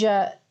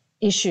 major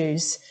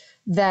issues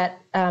that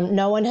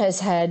no one has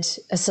had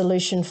a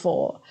solution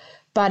for.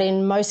 But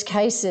in most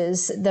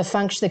cases,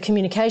 the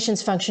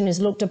communications function is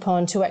looked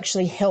upon to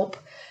actually help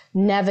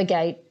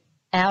navigate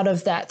out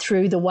of that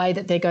through the way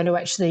that they're going to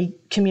actually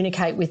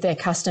communicate with their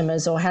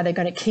customers, or how they're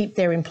going to keep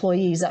their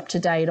employees up to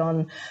date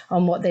on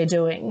what they're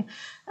doing.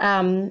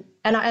 And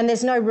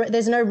there's no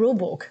rule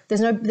book.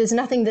 There's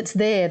nothing that's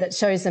there that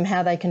shows them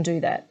how they can do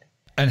that.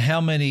 And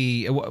how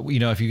many,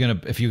 if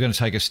you're going to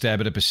take a stab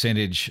at a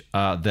percentage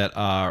that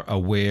are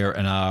aware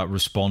and are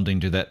responding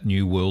to that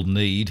new world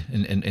need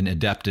and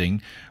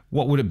adapting,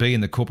 what would it be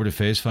in the corporate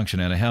affairs function,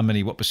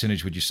 Anna? What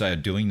percentage would you say are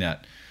doing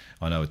that?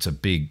 I know it's a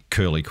big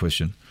curly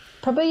question.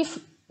 Probably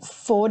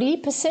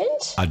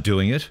 40%. Are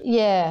doing it?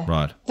 Yeah.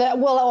 Right.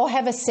 Or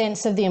have a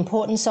sense of the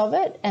importance of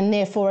it, and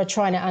therefore are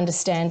trying to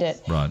understand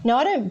it. Right. Now,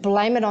 I don't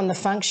blame it on the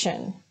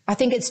function. I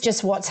think it's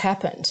just what's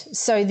happened.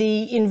 So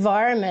the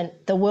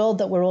environment, the world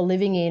that we're all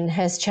living in,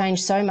 has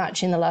changed so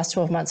much in the last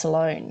 12 months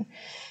alone.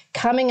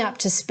 Coming up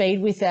to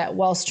speed with that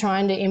whilst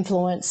trying to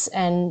influence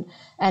and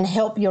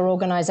help your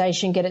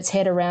organisation get its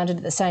head around it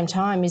at the same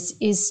time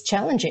is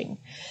challenging.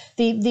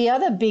 The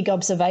other big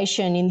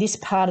observation in this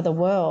part of the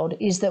world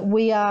is that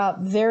we are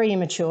very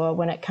immature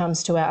when it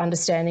comes to our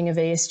understanding of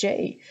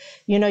ESG.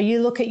 You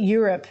look at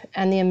Europe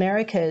and the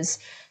Americas,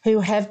 who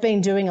have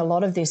been doing a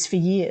lot of this for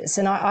years.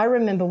 And I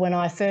remember when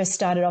I first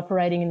started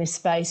operating in this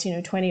space,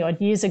 20 odd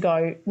years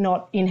ago,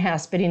 not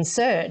in-house, but in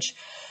search.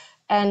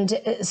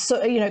 And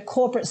so,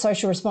 corporate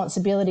social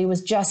responsibility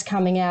was just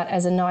coming out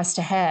as a nice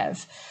to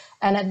have.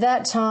 And at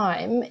that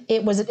time,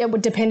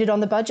 it depended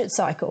on the budget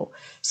cycle.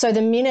 So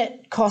the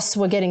minute costs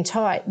were getting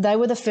tight, they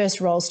were the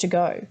first roles to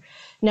go.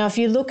 Now, if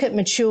you look at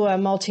mature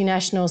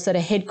multinationals that are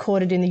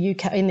headquartered in the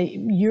UK,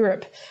 in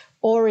Europe,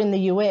 or in the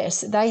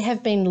US, they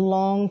have been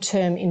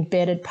long-term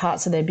embedded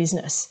parts of their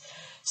business.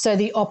 So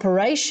the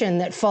operation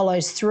that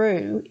follows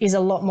through is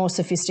a lot more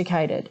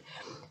sophisticated.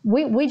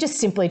 We just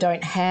simply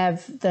don't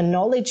have the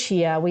knowledge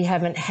here. We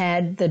haven't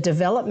had the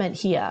development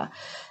here.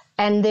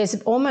 And there's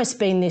almost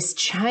been this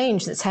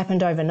change that's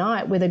happened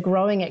overnight with a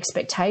growing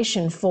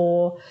expectation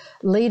for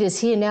leaders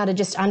here now to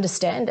just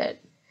understand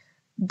it.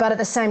 But at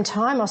the same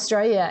time,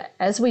 Australia,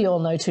 as we all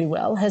know too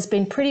well, has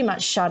been pretty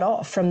much shut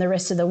off from the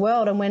rest of the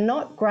world, and we're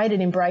not great at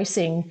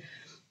embracing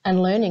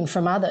and learning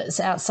from others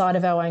outside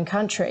of our own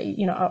country,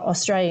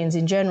 Australians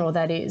in general,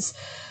 that is.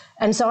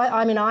 And so,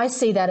 I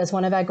see that as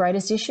one of our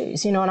greatest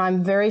issues, and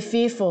I'm very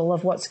fearful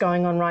of what's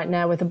going on right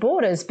now with the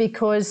borders,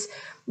 because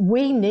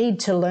we need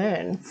to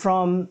learn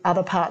from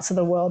other parts of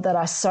the world that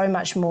are so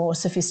much more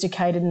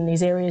sophisticated in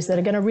these areas that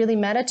are going to really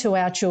matter to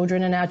our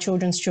children and our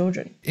children's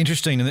children.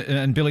 Interesting.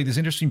 And Billy, there's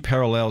interesting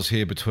parallels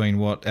here between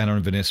what Anna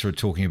and Vanessa are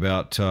talking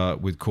about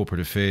with corporate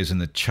affairs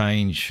and the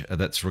change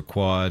that's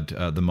required,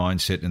 the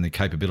mindset and the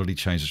capability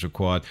change that's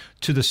required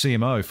to the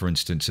CMO, for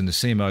instance. And the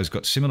CMO's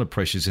got similar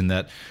pressures in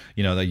that,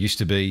 they used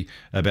to be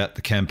about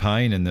the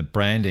campaign and the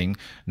branding.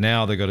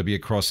 Now they've got to be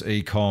across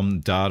e-com,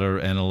 data,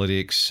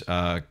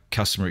 analytics,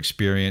 customer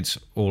experience,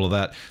 all of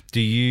that. Do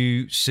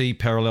you see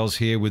parallels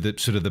here with it,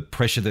 sort of the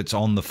pressure that's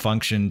on the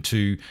function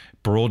to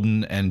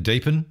broaden and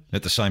deepen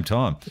at the same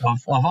time?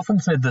 I've often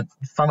said that,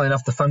 funnily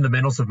enough, the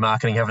fundamentals of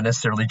marketing haven't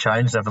necessarily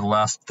changed over the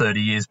last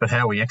 30 years, but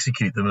how we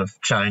execute them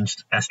have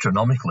changed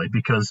astronomically,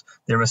 because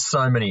there are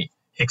so many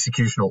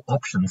executional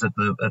options at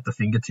the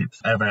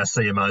fingertips of our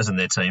CMOs and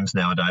their teams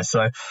nowadays.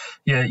 So,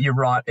 yeah, you're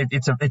right.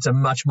 It's a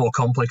much more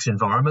complex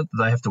environment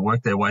that they have to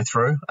work their way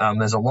through.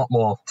 There's a lot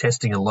more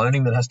testing and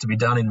learning that has to be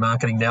done in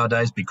marketing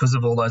nowadays because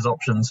of all those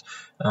options.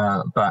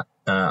 But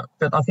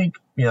I think,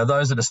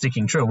 those that are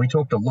sticking true, and we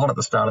talked a lot at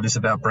the start of this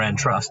about brand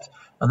trust,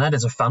 and that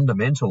is a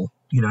fundamental,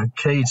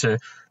 key to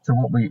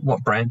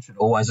what brands should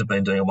always have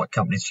been doing and what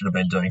companies should have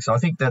been doing. So I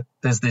think that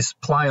there's this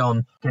play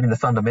on getting the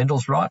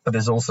fundamentals right, but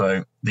there's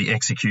also the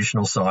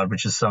executional side,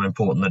 which is so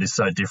important, that is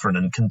so different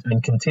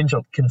and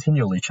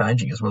continually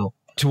changing as well.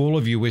 To all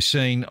of you, we're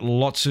seeing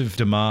lots of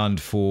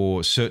demand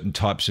for certain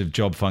types of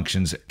job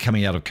functions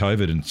coming out of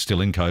COVID and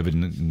still in COVID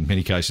in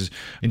many cases.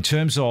 In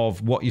terms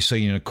of what you're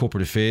seeing in a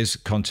corporate affairs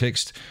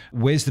context,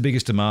 where's the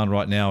biggest demand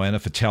right now, Anna,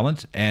 for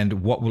talent,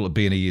 and what will it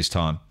be in a year's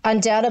time?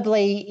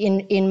 Undoubtedly,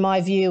 in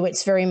my view,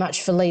 it's very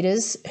much for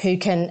leaders who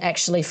can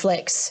actually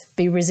flex,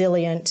 be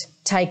resilient,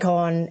 take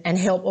on and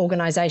help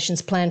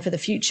organisations plan for the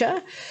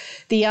future.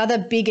 The other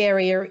big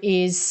area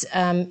is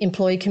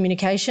employee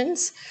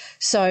communications.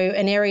 So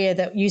an area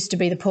that used to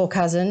be the poor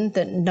cousin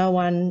that no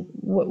one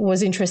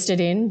was interested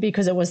in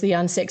because it was the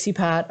unsexy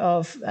part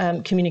of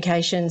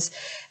communications.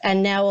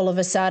 And now all of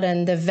a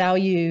sudden the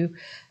value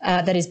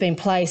that has been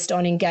placed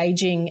on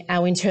engaging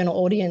our internal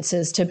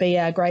audiences to be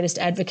our greatest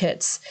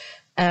advocates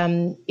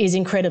is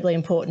incredibly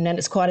important. And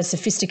it's quite a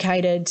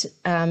sophisticated,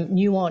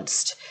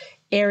 nuanced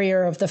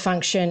area of the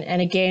function.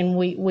 And again,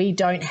 we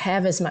don't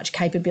have as much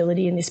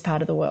capability in this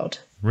part of the world.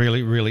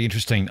 Really, really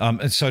interesting.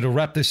 And so to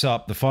wrap this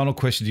up, the final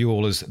question to you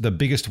all is the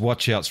biggest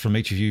watch outs from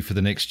each of you for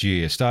the next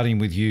year. Starting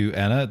with you,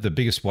 Anna, the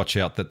biggest watch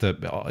out that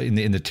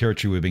in the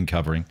territory we've been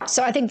covering.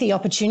 So I think the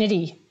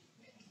opportunity.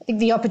 I think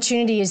the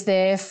opportunity is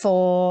there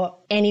for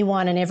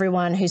anyone and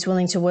everyone who's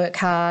willing to work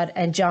hard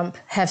and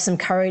have some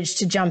courage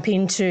to jump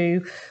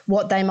into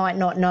what they might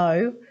not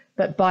know,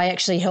 but by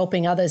actually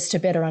helping others to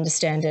better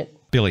understand it.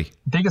 Billy.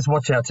 Biggest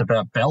watch out's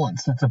about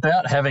balance. It's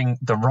about having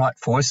the right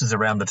voices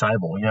around the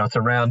table. It's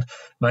around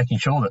making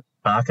sure that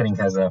marketing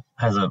has a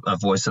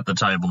voice at the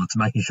table. It's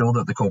making sure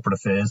that the corporate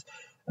affairs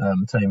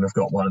team have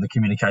got one and the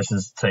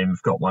communications team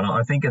have got one.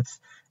 I think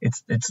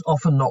it's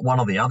often not one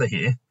or the other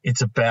here.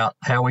 It's about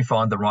how we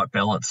find the right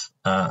balance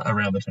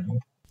around the table.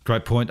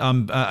 Great point.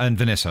 And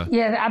Vanessa?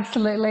 Yeah,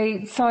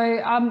 absolutely. So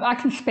I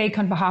can speak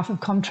on behalf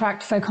of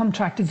Comtract. So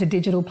Comtract is a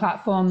digital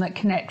platform that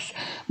connects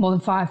more than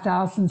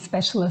 5,000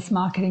 specialist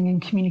marketing and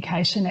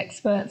communication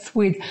experts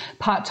with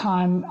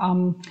part-time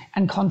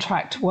and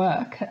contract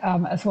work,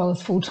 as well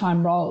as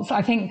full-time roles.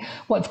 I think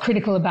what's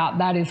critical about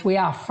that is we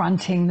are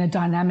fronting the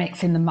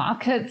dynamics in the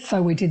market.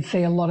 So we did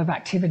see a lot of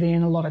activity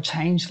and a lot of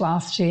change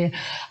last year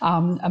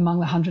among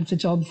the hundreds of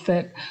jobs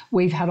that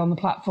we've had on the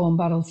platform,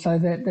 but also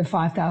the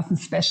 5,000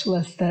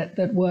 specialists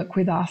that work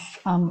with us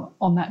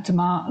on that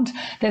demand.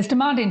 There's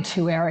demand in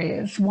two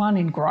areas. One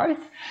in growth,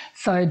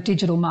 so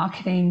digital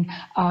marketing,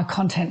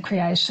 content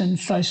creation,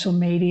 social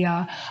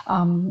media,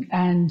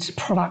 and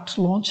product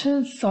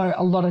launches. So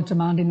a lot of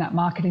demand in that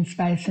marketing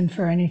space and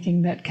for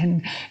anything that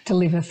can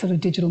deliver sort of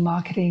digital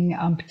marketing,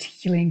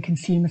 particularly in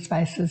consumer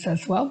spaces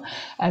as well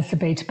as the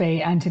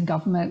B2B and in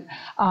government.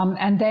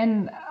 And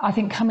then I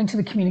think coming to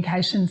the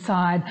communication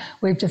side,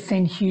 we've just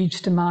seen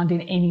huge demand in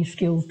any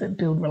skills that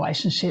build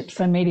relationships.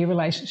 So media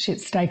relationships,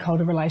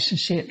 stakeholder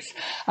relationships,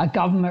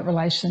 government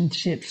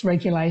relationships,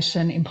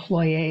 regulation,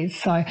 employees.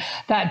 So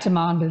that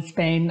demand has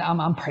been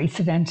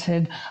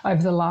unprecedented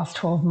over the last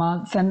 12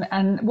 months.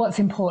 And what's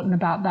important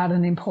about that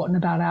and important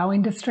about our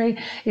industry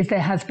is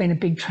there has been a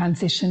big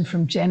transition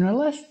from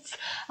generalists,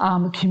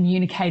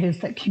 communicators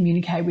that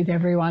communicate with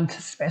everyone, to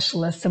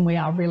specialists. And we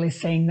are really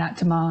seeing that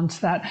demand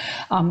that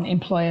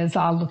employers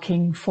are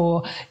looking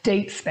for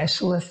deep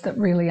specialists that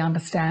really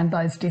understand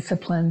those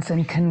disciplines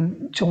and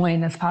can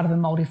join as part of a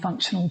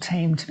multifunctional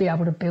team to be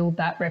able to build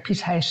that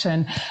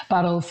reputation,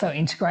 but also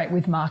integrate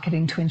with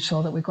marketing to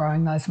ensure that we're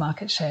growing those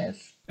market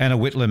shares. Anna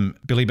Whitlam,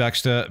 Billy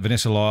Baxter,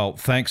 Vanessa Lyle,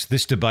 thanks.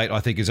 This debate, I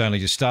think, has only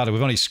just started.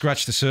 We've only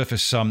scratched the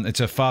surface. It's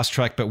a fast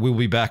track, but we'll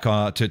be back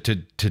to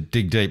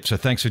dig deep. So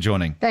thanks for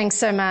joining. Thanks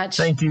so much.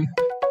 Thank you.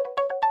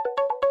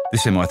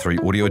 This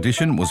MI3 audio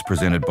edition was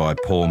presented by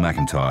Paul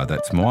McIntyre,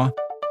 that's Moa.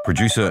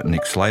 Producer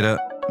Nick Slater,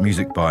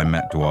 music by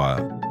Matt Dwyer.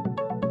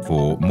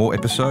 For more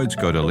episodes,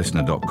 go to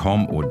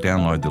LiSTNR.com or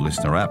download the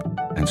LiSTNR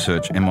app and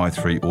search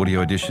MI3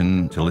 audio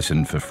edition to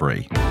listen for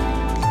free.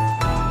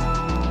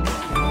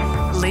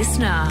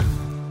 LiSTNR.